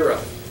gone with 0,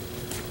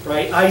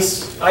 right?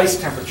 Ice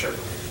temperature.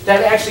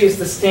 That actually is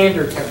the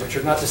standard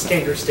temperature, not the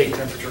standard state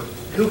temperature.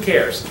 Who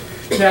cares?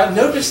 Now,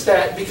 notice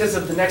that, because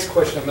of the next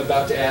question I'm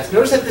about to ask,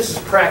 notice that this is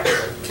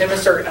practical.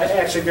 Chemists are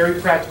actually very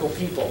practical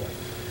people.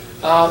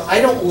 I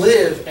don't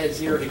live at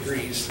 0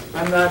 degrees.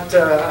 I'm not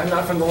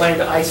from the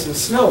land of ice and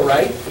snow,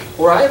 right?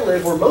 Where I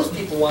live, where most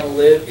people want to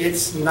live,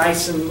 it's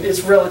nice and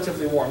it's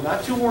relatively warm.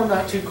 Not too warm,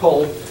 not too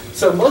cold.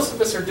 So most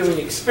of us are doing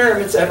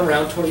experiments at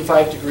around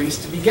 25 degrees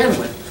to begin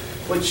with,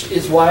 which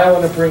is why I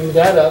want to bring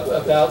that up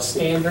about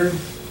standard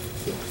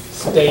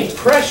state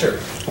pressure.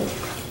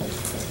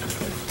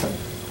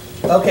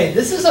 Okay,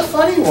 this is a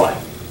funny one,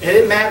 and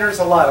it matters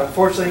a lot.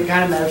 Unfortunately, it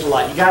kind of matters a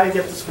lot. You got to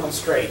get this one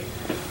straight.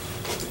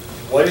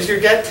 What does your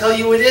gut tell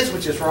you it is,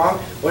 which is wrong?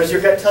 What does your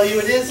gut tell you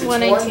it is? It's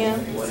 1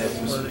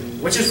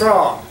 ATM. Which is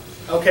wrong.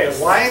 Okay,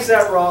 why is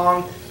that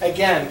wrong?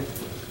 Again,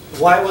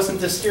 why wasn't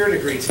this 0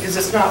 degrees? Because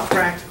it's not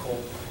practical.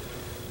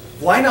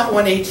 Why not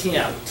 1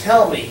 ATM?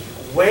 Tell me,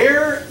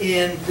 where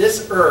in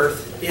this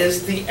Earth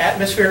is the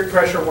atmospheric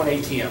pressure 1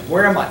 ATM?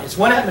 Where am I? It's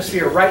 1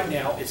 atmosphere right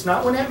now. It's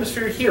not 1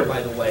 atmosphere here,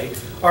 by the way.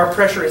 Our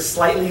pressure is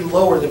slightly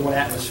lower than 1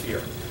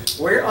 atmosphere.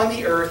 Where on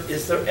the Earth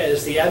is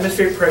the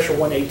atmospheric pressure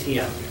 1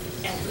 ATM?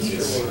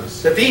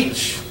 The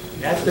beach.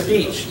 At the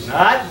beach.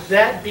 Not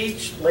that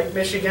beach, Lake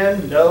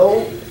Michigan.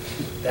 No.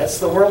 That's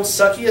the world's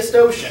suckiest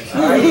ocean.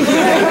 All right?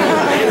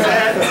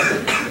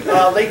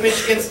 Lake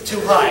Michigan's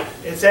too high.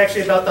 It's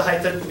actually about the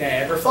height of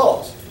Niagara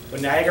Falls.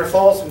 When Niagara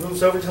Falls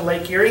moves over to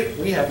Lake Erie,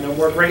 we have no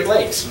more Great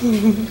Lakes.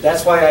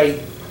 That's why I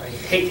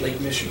hate Lake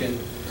Michigan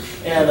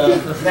and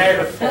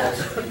Niagara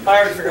Falls. I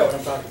already forgot what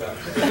I'm talking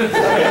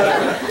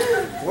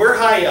about. We're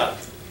high up.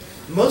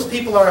 Most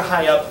people are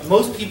high up.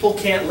 Most people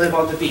can't live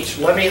on the beach.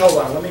 Hold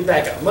on, let me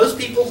back up. Most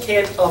people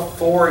can't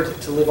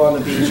afford to live on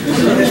the beach,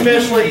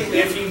 especially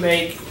if you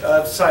make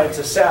science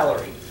a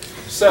salary.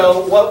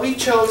 So what we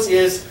chose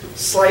is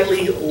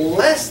slightly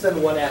less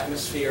than 1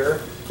 atmosphere,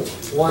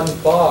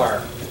 1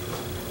 bar.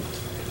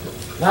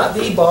 Not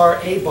the bar,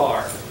 a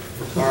bar.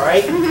 All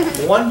right?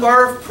 1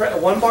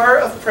 bar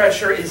of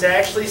pressure is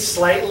actually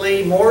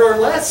slightly more or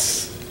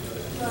less.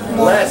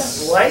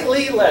 Less,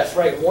 slightly less,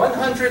 right?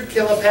 100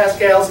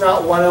 kilopascals,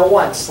 not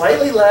 101.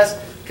 Slightly less,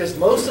 because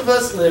most of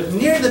us live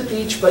near the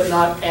beach, but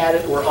not at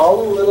it. We're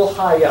all a little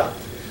high up.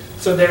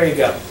 So there you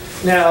go.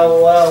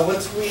 Now,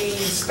 once we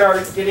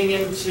start getting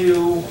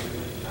into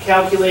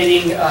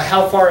calculating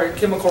how far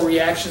chemical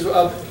reactions,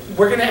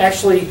 we're going to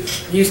actually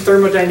use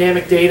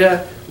thermodynamic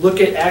data, look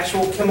at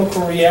actual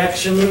chemical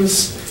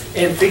reactions,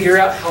 and figure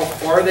out how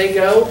far they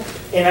go.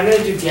 And I'm going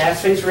to do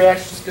gas phase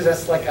reactions because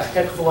that's like a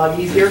heck of a lot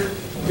easier.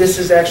 This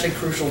is actually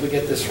crucial to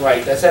get this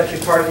right. That's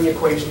actually part of the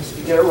equations. If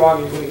you get it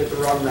wrong, you're going to get the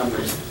wrong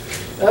numbers.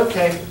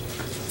 Okay.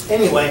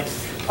 Anyway,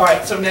 all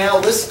right, so now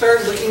let's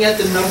start looking at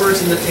the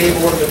numbers in the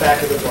table in the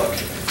back of the book.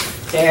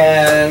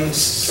 And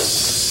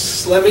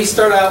let me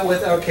start out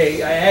with,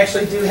 okay, I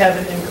actually do have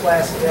an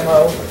in-class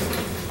demo.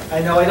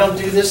 I know I don't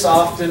do this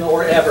often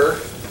or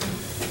ever,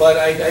 but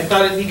I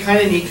thought it'd be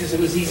kind of neat because it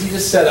was easy to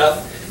set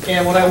up.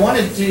 And what I want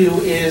to do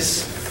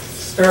is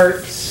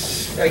start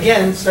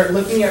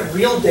looking at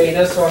real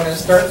data. So I'm going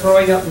to start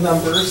throwing up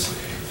numbers.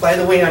 by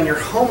the way, on your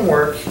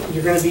homework,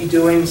 you're going to be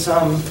doing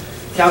some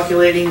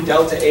calculating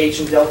delta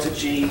H and delta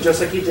G, just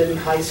like you did in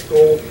high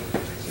school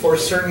for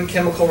certain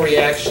chemical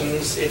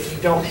reactions. If you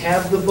don't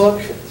have the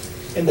book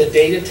and the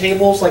data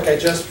tables like I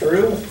just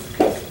drew,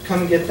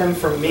 come get them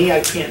from me.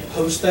 I can't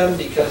post them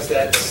because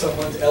that's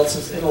someone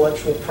else's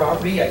intellectual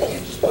property. I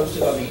can't just post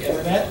it on the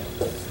internet.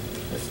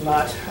 It's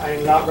not,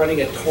 I'm not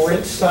running a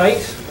torrent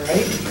site,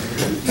 right?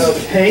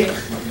 Okay,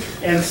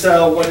 and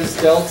so what is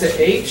delta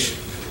H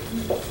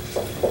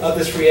of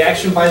this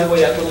reaction? By the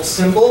way, that little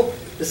symbol,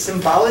 the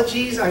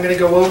symbologies, I'm going to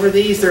go over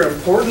these. They're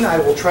important. I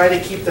will try to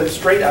keep them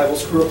straight. I will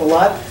screw up a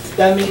lot.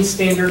 That means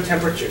standard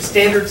temperature,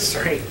 standard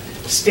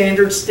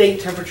state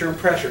temperature and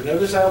pressure.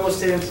 Notice I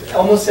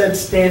almost said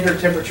standard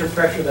temperature and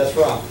pressure. That's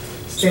wrong.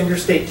 Standard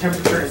state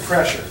temperature and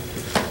pressure.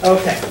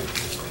 Okay,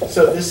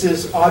 so this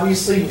is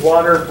obviously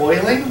water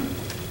boiling,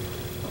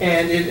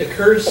 and it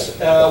occurs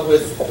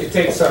it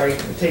takes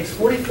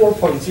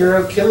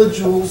 44.0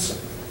 kilojoules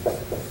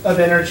of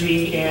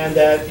energy, and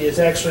that is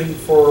actually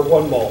for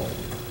 1 mole.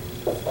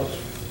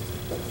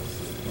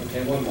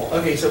 Okay, 1 mole.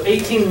 Okay, so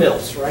 18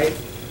 mils, right?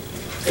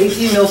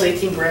 18 mils,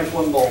 18 grams,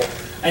 1 mole.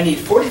 I need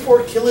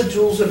 44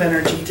 kilojoules of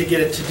energy to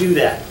get it to do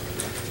that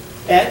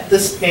at the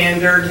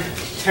standard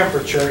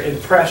temperature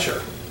and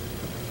pressure.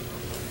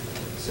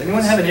 Does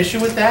anyone have an issue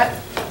with that?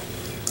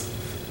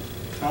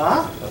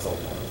 Huh? That's a lot.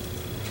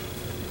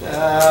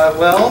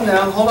 Well,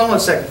 now hold on one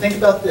second. Think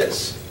about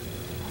this.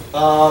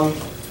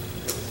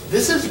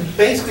 This is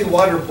basically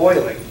water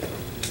boiling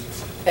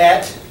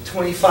at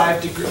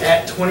 25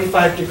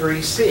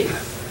 degrees C.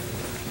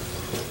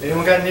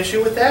 Anyone got an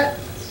issue with that?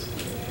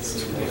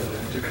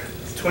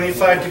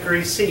 25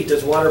 degrees C.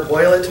 Does water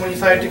boil at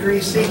 25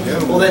 degrees C?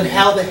 Well, then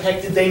how the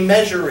heck did they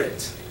measure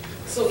it?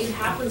 So it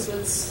happens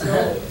with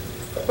snow.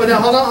 But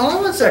now, hold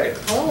on one second.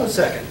 Hold on one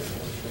second.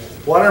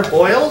 Water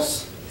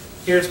boils.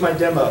 Here's my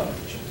demo.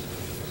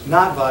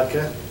 Not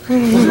vodka.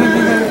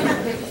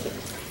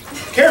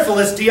 Careful,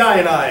 it's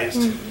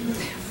deionized.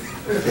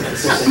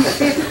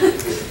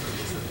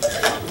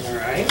 All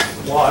right,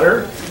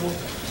 water.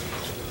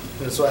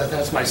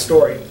 That's my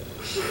story.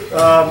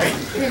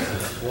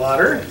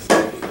 Water.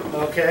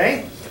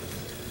 Okay.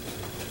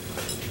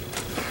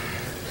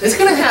 It's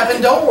going to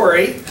happen, don't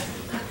worry.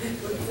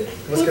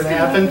 What's going to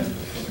happen?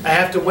 I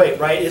have to wait,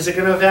 right? Is it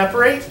going to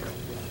evaporate?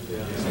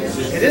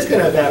 It is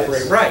going to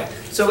evaporate, right.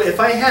 So if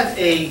I have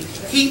a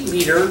heat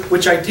meter,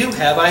 which I do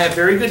have, I have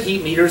very good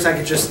heat meters, I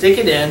can just stick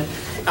it in.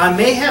 I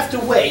may have to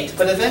wait,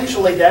 but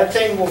eventually that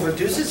thing will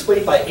reduce its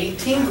weight by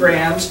 18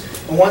 grams.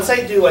 And once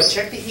I do, I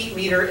check the heat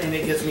meter and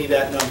it gives me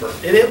that number.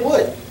 And it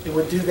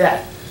would do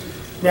that.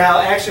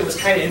 Now, actually, what's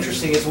kind of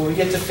interesting is when we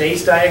get to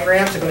phase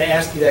diagrams, I'm going to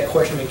ask you that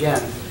question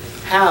again.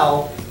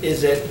 How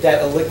is it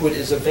that a liquid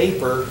is a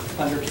vapor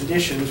under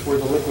conditions where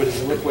the liquid is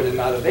a liquid and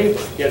not a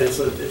vapor? Yet it's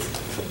a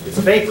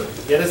vapor,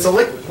 yet it's a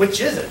liquid. Which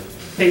is it?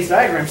 Phase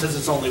diagram says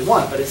it's only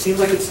one, but it seems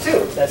like it's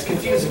two. That's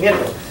confusing,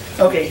 isn't it?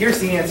 Okay, here's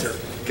the answer,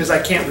 because I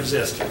can't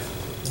resist.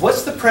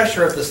 What's the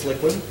pressure of this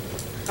liquid?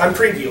 I'm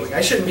previewing. I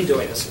shouldn't be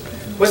doing this.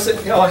 What's the,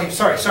 oh,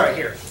 sorry,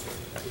 here.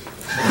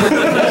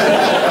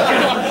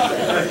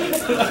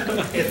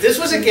 If this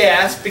was a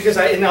gas,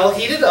 and I'll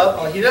heat it up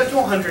to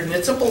 100, and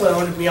it's a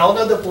balloon. We all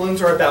know that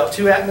balloons are about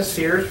 2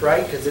 atmospheres,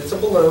 right? Because it's a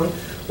balloon.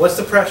 What's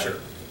the pressure?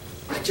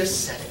 I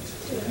just said it.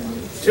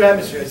 2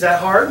 atmospheres. Is that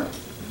hard?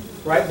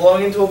 Right?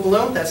 Blowing into a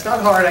balloon? That's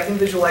not hard. I can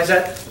visualize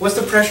that. What's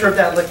the pressure of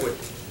that liquid?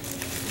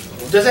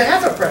 Does it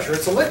have a pressure?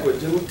 It's a liquid.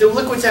 Do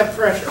liquids have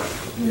pressure?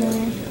 No.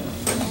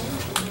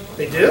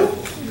 They do?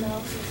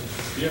 No.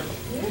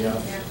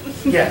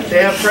 Yeah,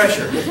 they have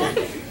pressure.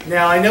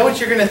 Now, I know what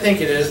you're going to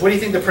think it is. What do you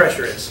think the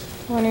pressure is?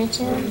 1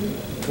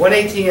 atm. 1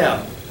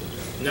 atm.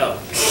 No.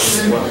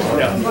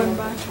 No.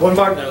 1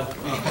 bar? No.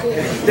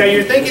 Now,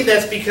 you're thinking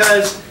that's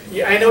because,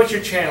 I know what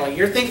you're channeling.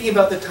 You're thinking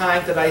about the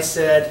time that I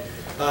said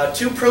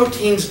 2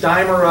 proteins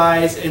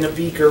dimerize in a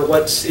beaker.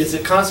 Is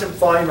it constant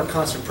volume or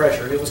constant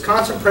pressure? It was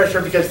constant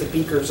pressure because the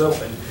beaker is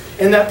open.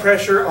 And that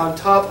pressure on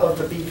top of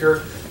the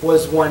beaker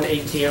was 1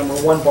 atm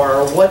or 1 bar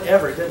or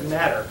whatever. It didn't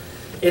matter.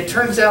 It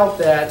turns out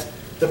that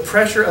the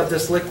pressure of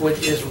this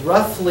liquid is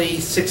roughly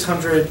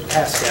 600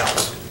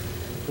 pascals.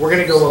 We're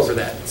going to go over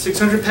that.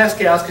 600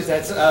 pascals, because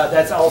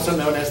that's also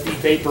known as the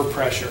vapor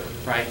pressure,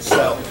 right?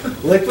 So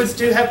liquids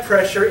do have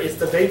pressure. It's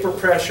the vapor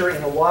pressure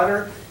in the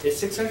water. It's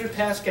 600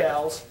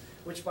 pascals,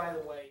 which, by the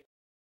way,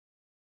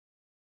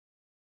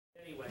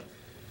 anyway.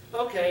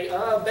 Okay,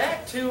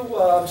 back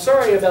to,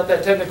 sorry about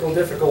that technical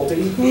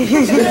difficulty.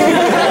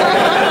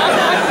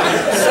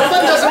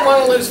 Someone doesn't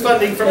want to lose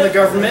funding from the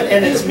government,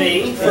 and it's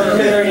me, for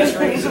various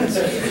reasons.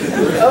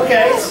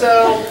 Okay,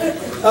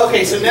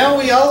 so now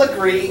we all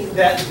agree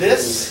that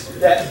this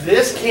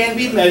can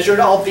be measured,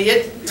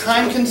 albeit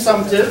time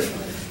consumptive.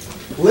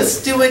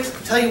 Let's do it,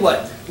 tell you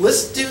what,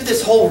 let's do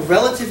this whole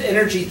relative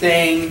energy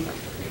thing.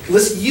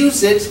 Let's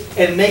use it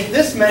and make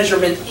this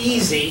measurement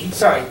easy.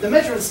 Sorry, the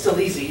measurement's still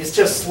easy, it's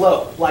just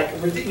slow. Like,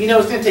 you know,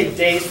 it's going to take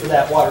days for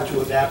that water to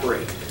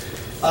evaporate.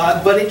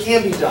 But it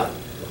can be done.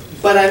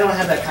 But I don't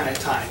have that kind of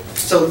time.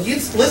 So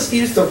let's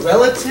use the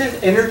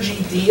relative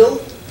energy deal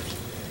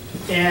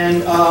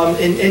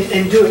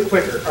and do it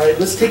quicker. All right,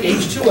 let's take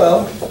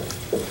H2O,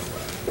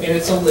 and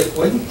it's a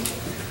liquid.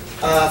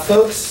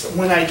 Folks,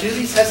 when I do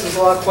these Hess's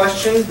Law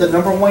questions, the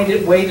number one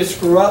way to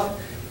screw up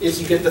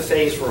is you get the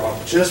phase wrong.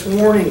 Just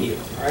warning you,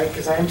 all right,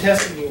 because I am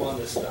testing you on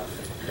this stuff.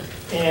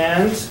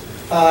 And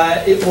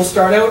it will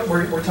start out,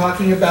 we're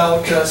talking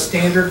about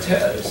standard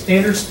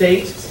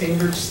state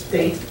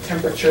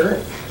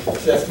temperature. So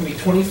that's going to be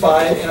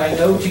 25, and I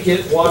know to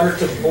get water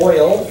to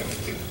boil,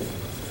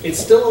 it's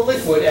still a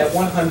liquid at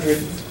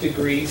 100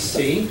 degrees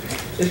C.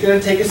 It's going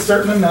to take a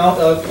certain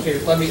amount of, here,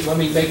 let me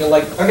make it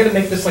like, I'm going to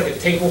make this like a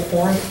table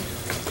form.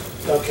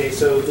 Okay,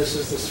 so this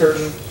is the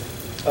certain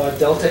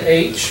delta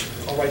H.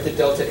 I'll write the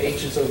delta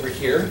H is over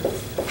here.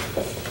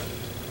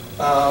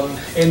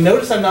 And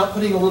notice I'm not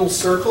putting a little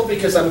circle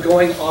because I'm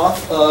going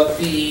off of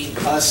the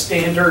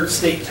standard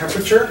state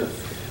temperature.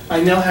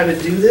 I know how to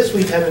do this.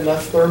 We've had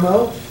enough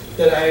thermo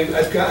that I'm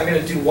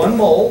going to do 1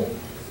 mole.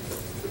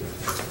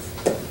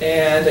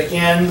 And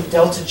again,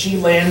 delta G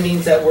land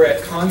means that we're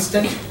at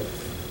constant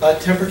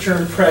temperature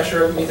and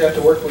pressure. It means I have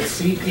to work with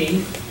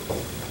CP.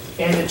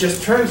 And it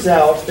just turns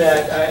out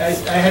that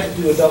I had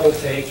to do a double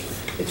take.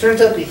 It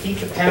turns out the heat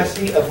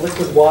capacity of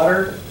liquid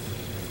water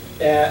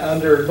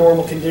under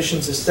normal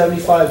conditions is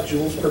 75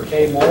 joules per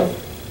k-mole,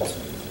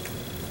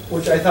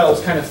 which I thought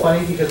was kind of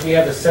funny because we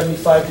have a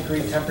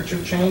 75-degree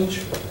temperature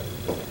change.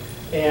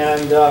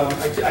 And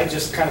I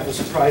just kind of was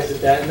surprised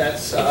at that. And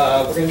that's,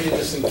 we're going to do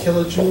this in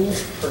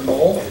kilojoules per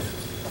mole.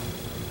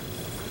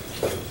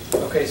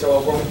 Okay, so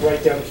I'll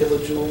write down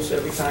kilojoules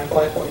every time,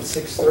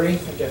 5.63.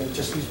 Again,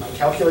 just use my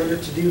calculator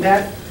to do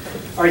that.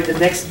 All right, the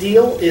next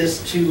deal is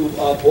to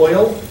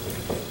boil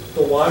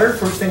the water.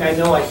 First thing I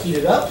know, I heat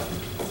it up.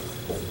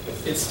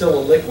 It's still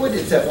a liquid.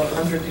 It's at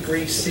 100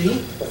 degrees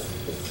C.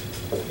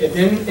 And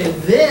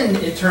then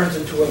it turns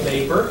into a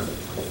vapor.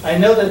 I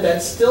know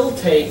that still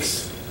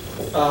takes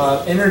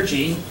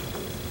energy.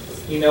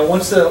 You know,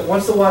 once the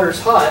water's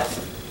hot,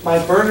 my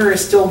burner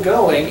is still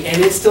going,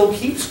 and it still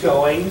keeps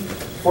going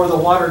for the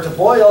water to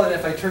boil. And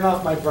if I turn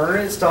off my burner,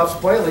 it stops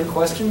boiling.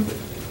 Question?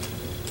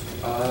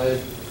 I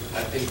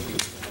think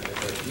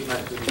you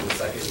might do the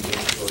second you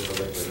go to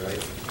liquid,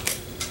 right?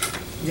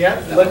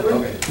 Yeah, No, liquid.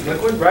 okay.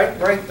 Liquid, right.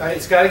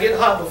 It's got to get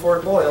hot before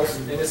it boils,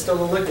 and it's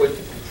still a liquid.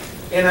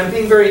 And I'm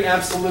being very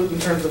absolute in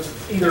terms of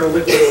either a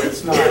liquid or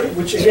it's not,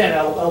 which again,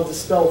 I'll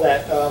dispel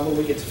that when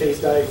we get to phase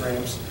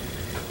diagrams.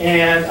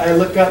 And I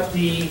look up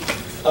the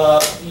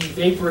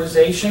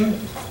vaporization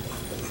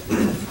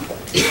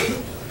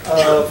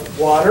of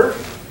water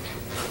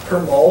per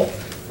mole.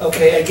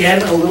 Okay,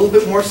 again, a little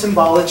bit more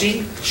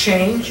symbology.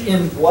 Change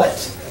in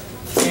what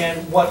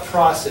and what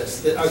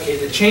process. Okay,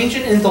 the change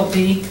in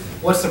enthalpy,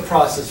 what's the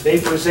process?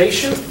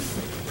 Vaporization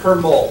per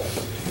mole.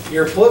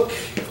 Your book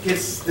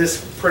gets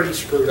this pretty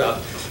screwed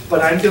up.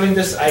 But I'm doing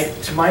this,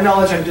 to my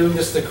knowledge, I'm doing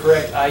this the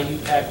correct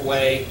IUPAC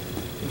way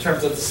in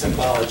terms of the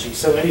symbology.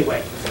 So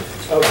anyway,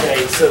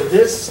 okay, so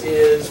this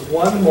is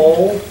 1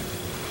 mole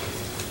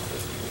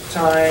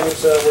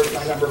times, where's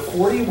my number,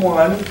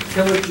 41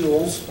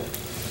 kilojoules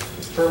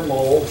per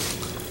mole.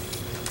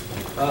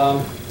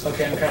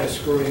 Okay, I'm kind of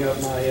screwing up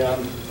my,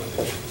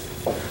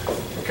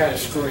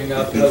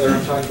 whether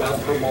I'm talking about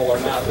per mole or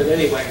not. But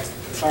anyway,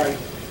 all right,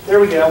 there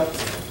we go.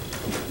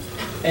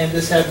 And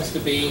this happens to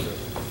be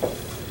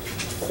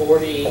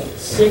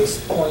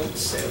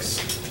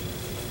 46.6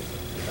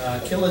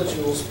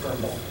 kilojoules per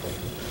mole.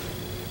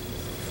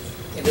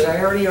 And did I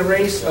already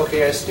erase?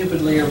 Okay, I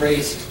stupidly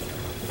erased.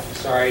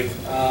 Sorry,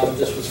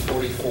 this was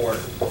 44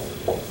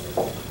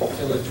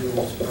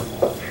 kilojoules per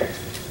mole.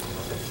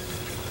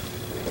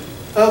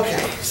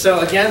 Okay, so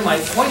again, my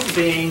point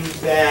being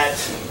that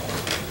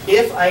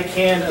if I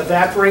can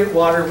evaporate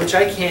water, which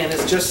I can,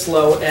 it's just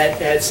slow,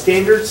 at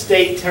standard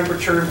state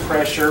temperature and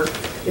pressure,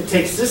 it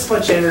takes this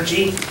much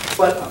energy,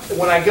 but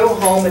when I go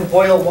home and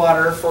boil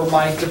water for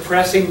my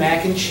depressing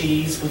mac and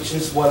cheese, which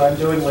is what I'm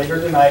doing later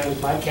tonight with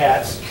my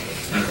cats.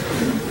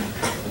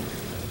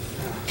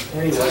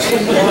 Anyway,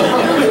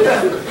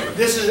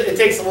 it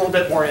takes a little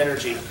bit more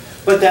energy.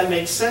 But that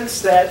makes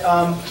sense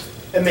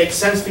it makes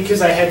sense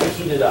because I had to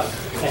heat it up.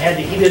 I had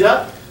to heat it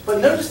up, but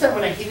notice that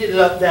when I heated it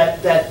up,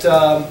 that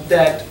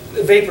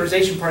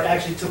vaporization part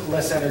actually took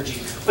less energy.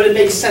 But it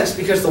makes sense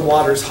because the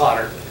water's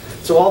hotter.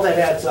 So all that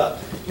adds up.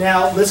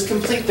 Now, let's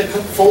complete the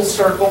full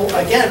circle.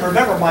 Again,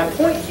 remember, my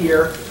point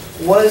here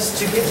was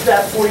to get to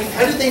that 40.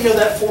 How did they know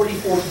that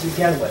 44 to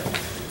begin with?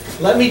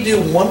 Let me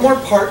do one more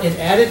part and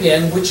add it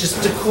in, which is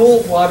to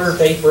cool water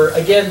vapor.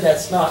 Again,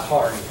 that's not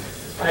hard.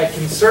 I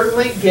can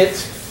certainly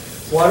get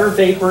water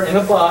vapor in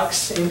a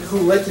box and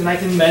cool it, and I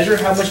can measure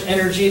how much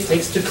energy it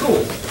takes to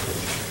cool.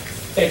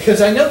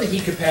 Because I know the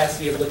heat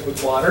capacity of liquid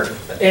water,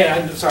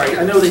 and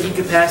I know the heat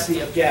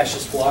capacity of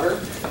gaseous water.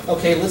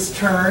 Okay, let's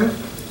turn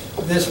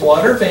this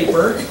water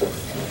vapor,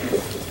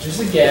 which is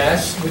a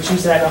gas, which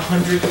is at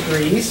 100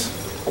 degrees,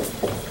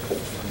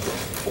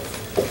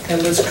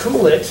 and let's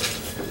cool it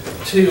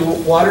to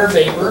water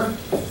vapor,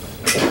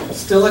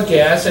 still a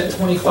gas at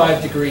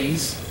 25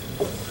 degrees.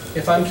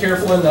 If I'm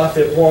careful enough,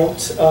 it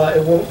won't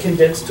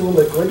condense to a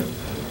liquid.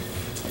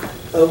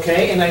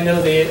 Okay, and I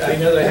know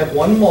that I have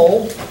 1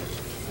 mole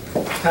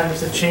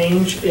times the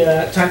change,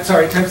 times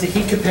the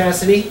heat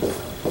capacity,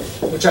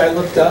 which I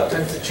looked up,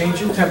 times the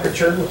change in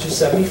temperature, which is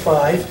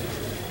 75.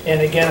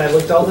 And again, I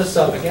looked all this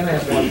up. Again, I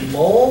have 1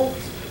 mole.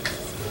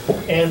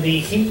 And the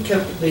heat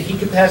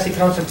capacity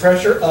constant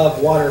pressure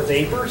of water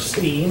vapor,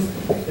 steam,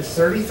 is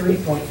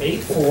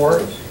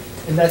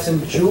 33.84, and that's in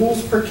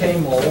joules per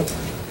k-mole.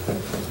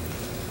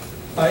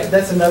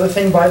 That's another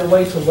thing, by the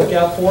way, to look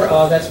out for.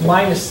 That's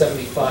minus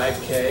 75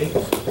 K,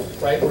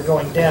 right? We're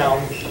going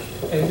down,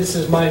 and this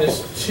is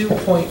minus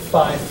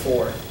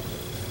 2.54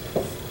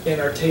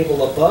 in our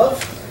table above.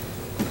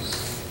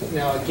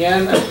 Now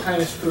again, I'm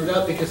kind of screwed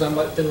up because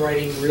I've been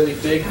writing really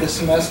big this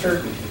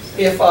semester.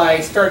 If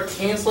I start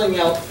canceling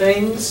out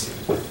things,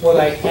 what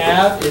I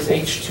have is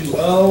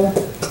H2O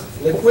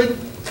liquid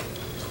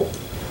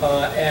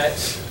at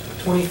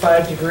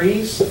 25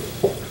 degrees,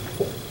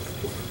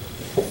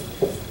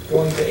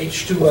 going to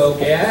H2O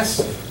gas,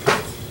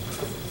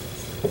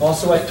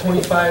 also at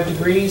 25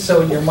 degrees.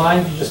 So in your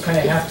mind, you just kind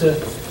of have to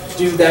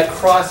do that,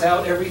 cross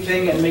out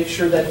everything and make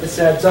sure that this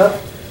adds up.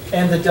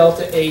 And the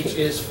delta H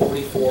is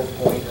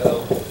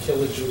 44.0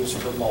 kilojoules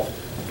per mole.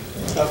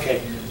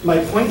 Okay, my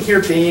point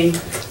here being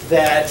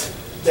that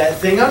that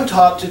thing on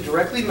top, to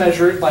directly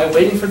measure it by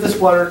waiting for this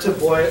water to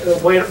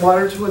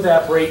water to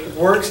evaporate,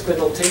 works, but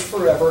it'll take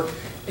forever.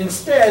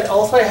 Instead,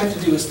 all I have to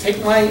do is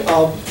take my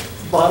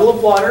bottle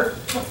of water,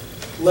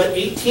 let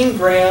 18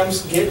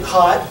 grams get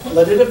hot,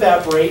 let it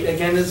evaporate.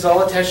 Again, this is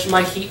all attached to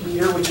my heat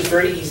meter, which is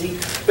very easy.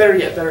 Better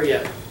yet,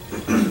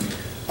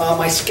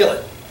 my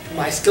skillet.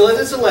 My skillet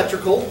is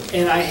electrical,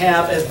 and I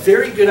have a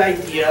very good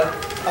idea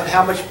of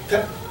how much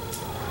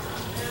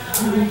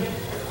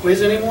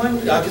quiz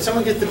anyone? Can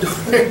someone get the door?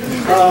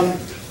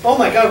 Oh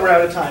my God, we're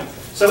out of time.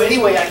 So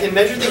anyway, I can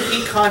measure the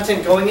heat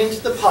content going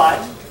into the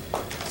pot,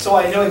 so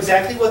I know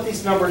exactly what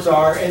these numbers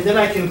are, and then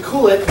I can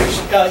cool it, which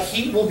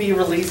heat will be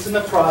released in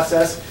the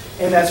process,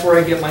 and that's where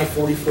I get my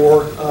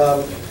 44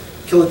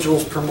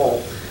 kilojoules per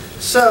mole.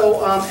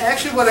 So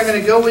actually what I'm going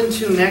to go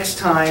into next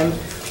time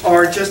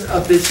are just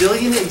a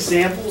bazillion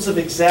examples of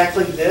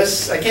exactly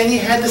this. Again, you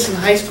had this in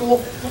high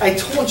school. I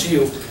told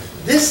you,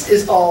 this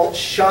is all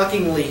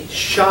shockingly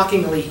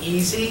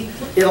easy.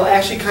 It'll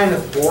actually kind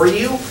of bore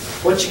you.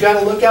 What you got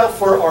to look out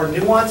for are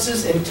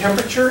nuances in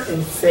temperature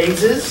and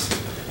phases.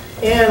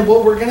 And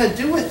what we're going to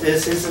do with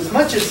this is, as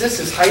much as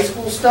this is high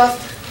school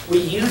stuff, we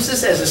use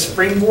this as a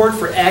springboard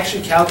for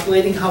actually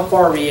calculating how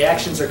far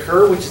reactions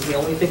occur, which is the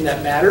only thing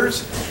that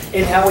matters,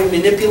 and how we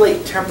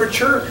manipulate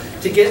temperature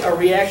to get a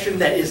reaction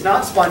that is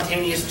not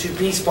spontaneous to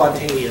be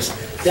spontaneous.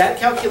 That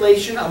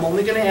calculation, I'm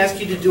only going to ask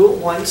you to do it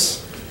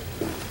once.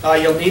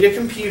 You'll need a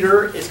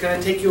computer. It's going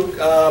to take you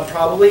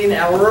probably an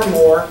hour or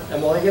more.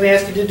 I'm only going to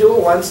ask you to do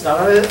it once,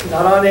 not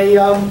on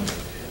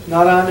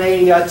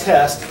a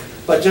test.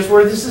 But just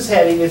where this is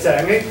heading is that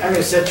I'm going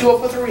to set you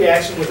up with a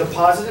reaction with a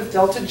positive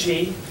delta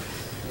G.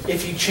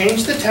 If you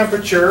change the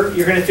temperature,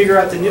 you're going to figure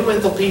out the new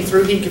enthalpy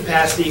through heat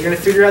capacity. You're going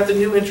to figure out the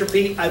new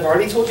entropy. I've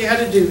already told you how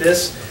to do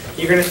this.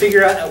 You're going to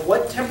figure out at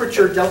what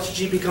temperature delta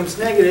G becomes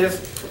negative.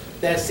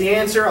 That's the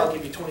answer. I'll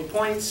give you 20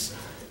 points.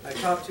 I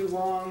talked too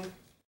long.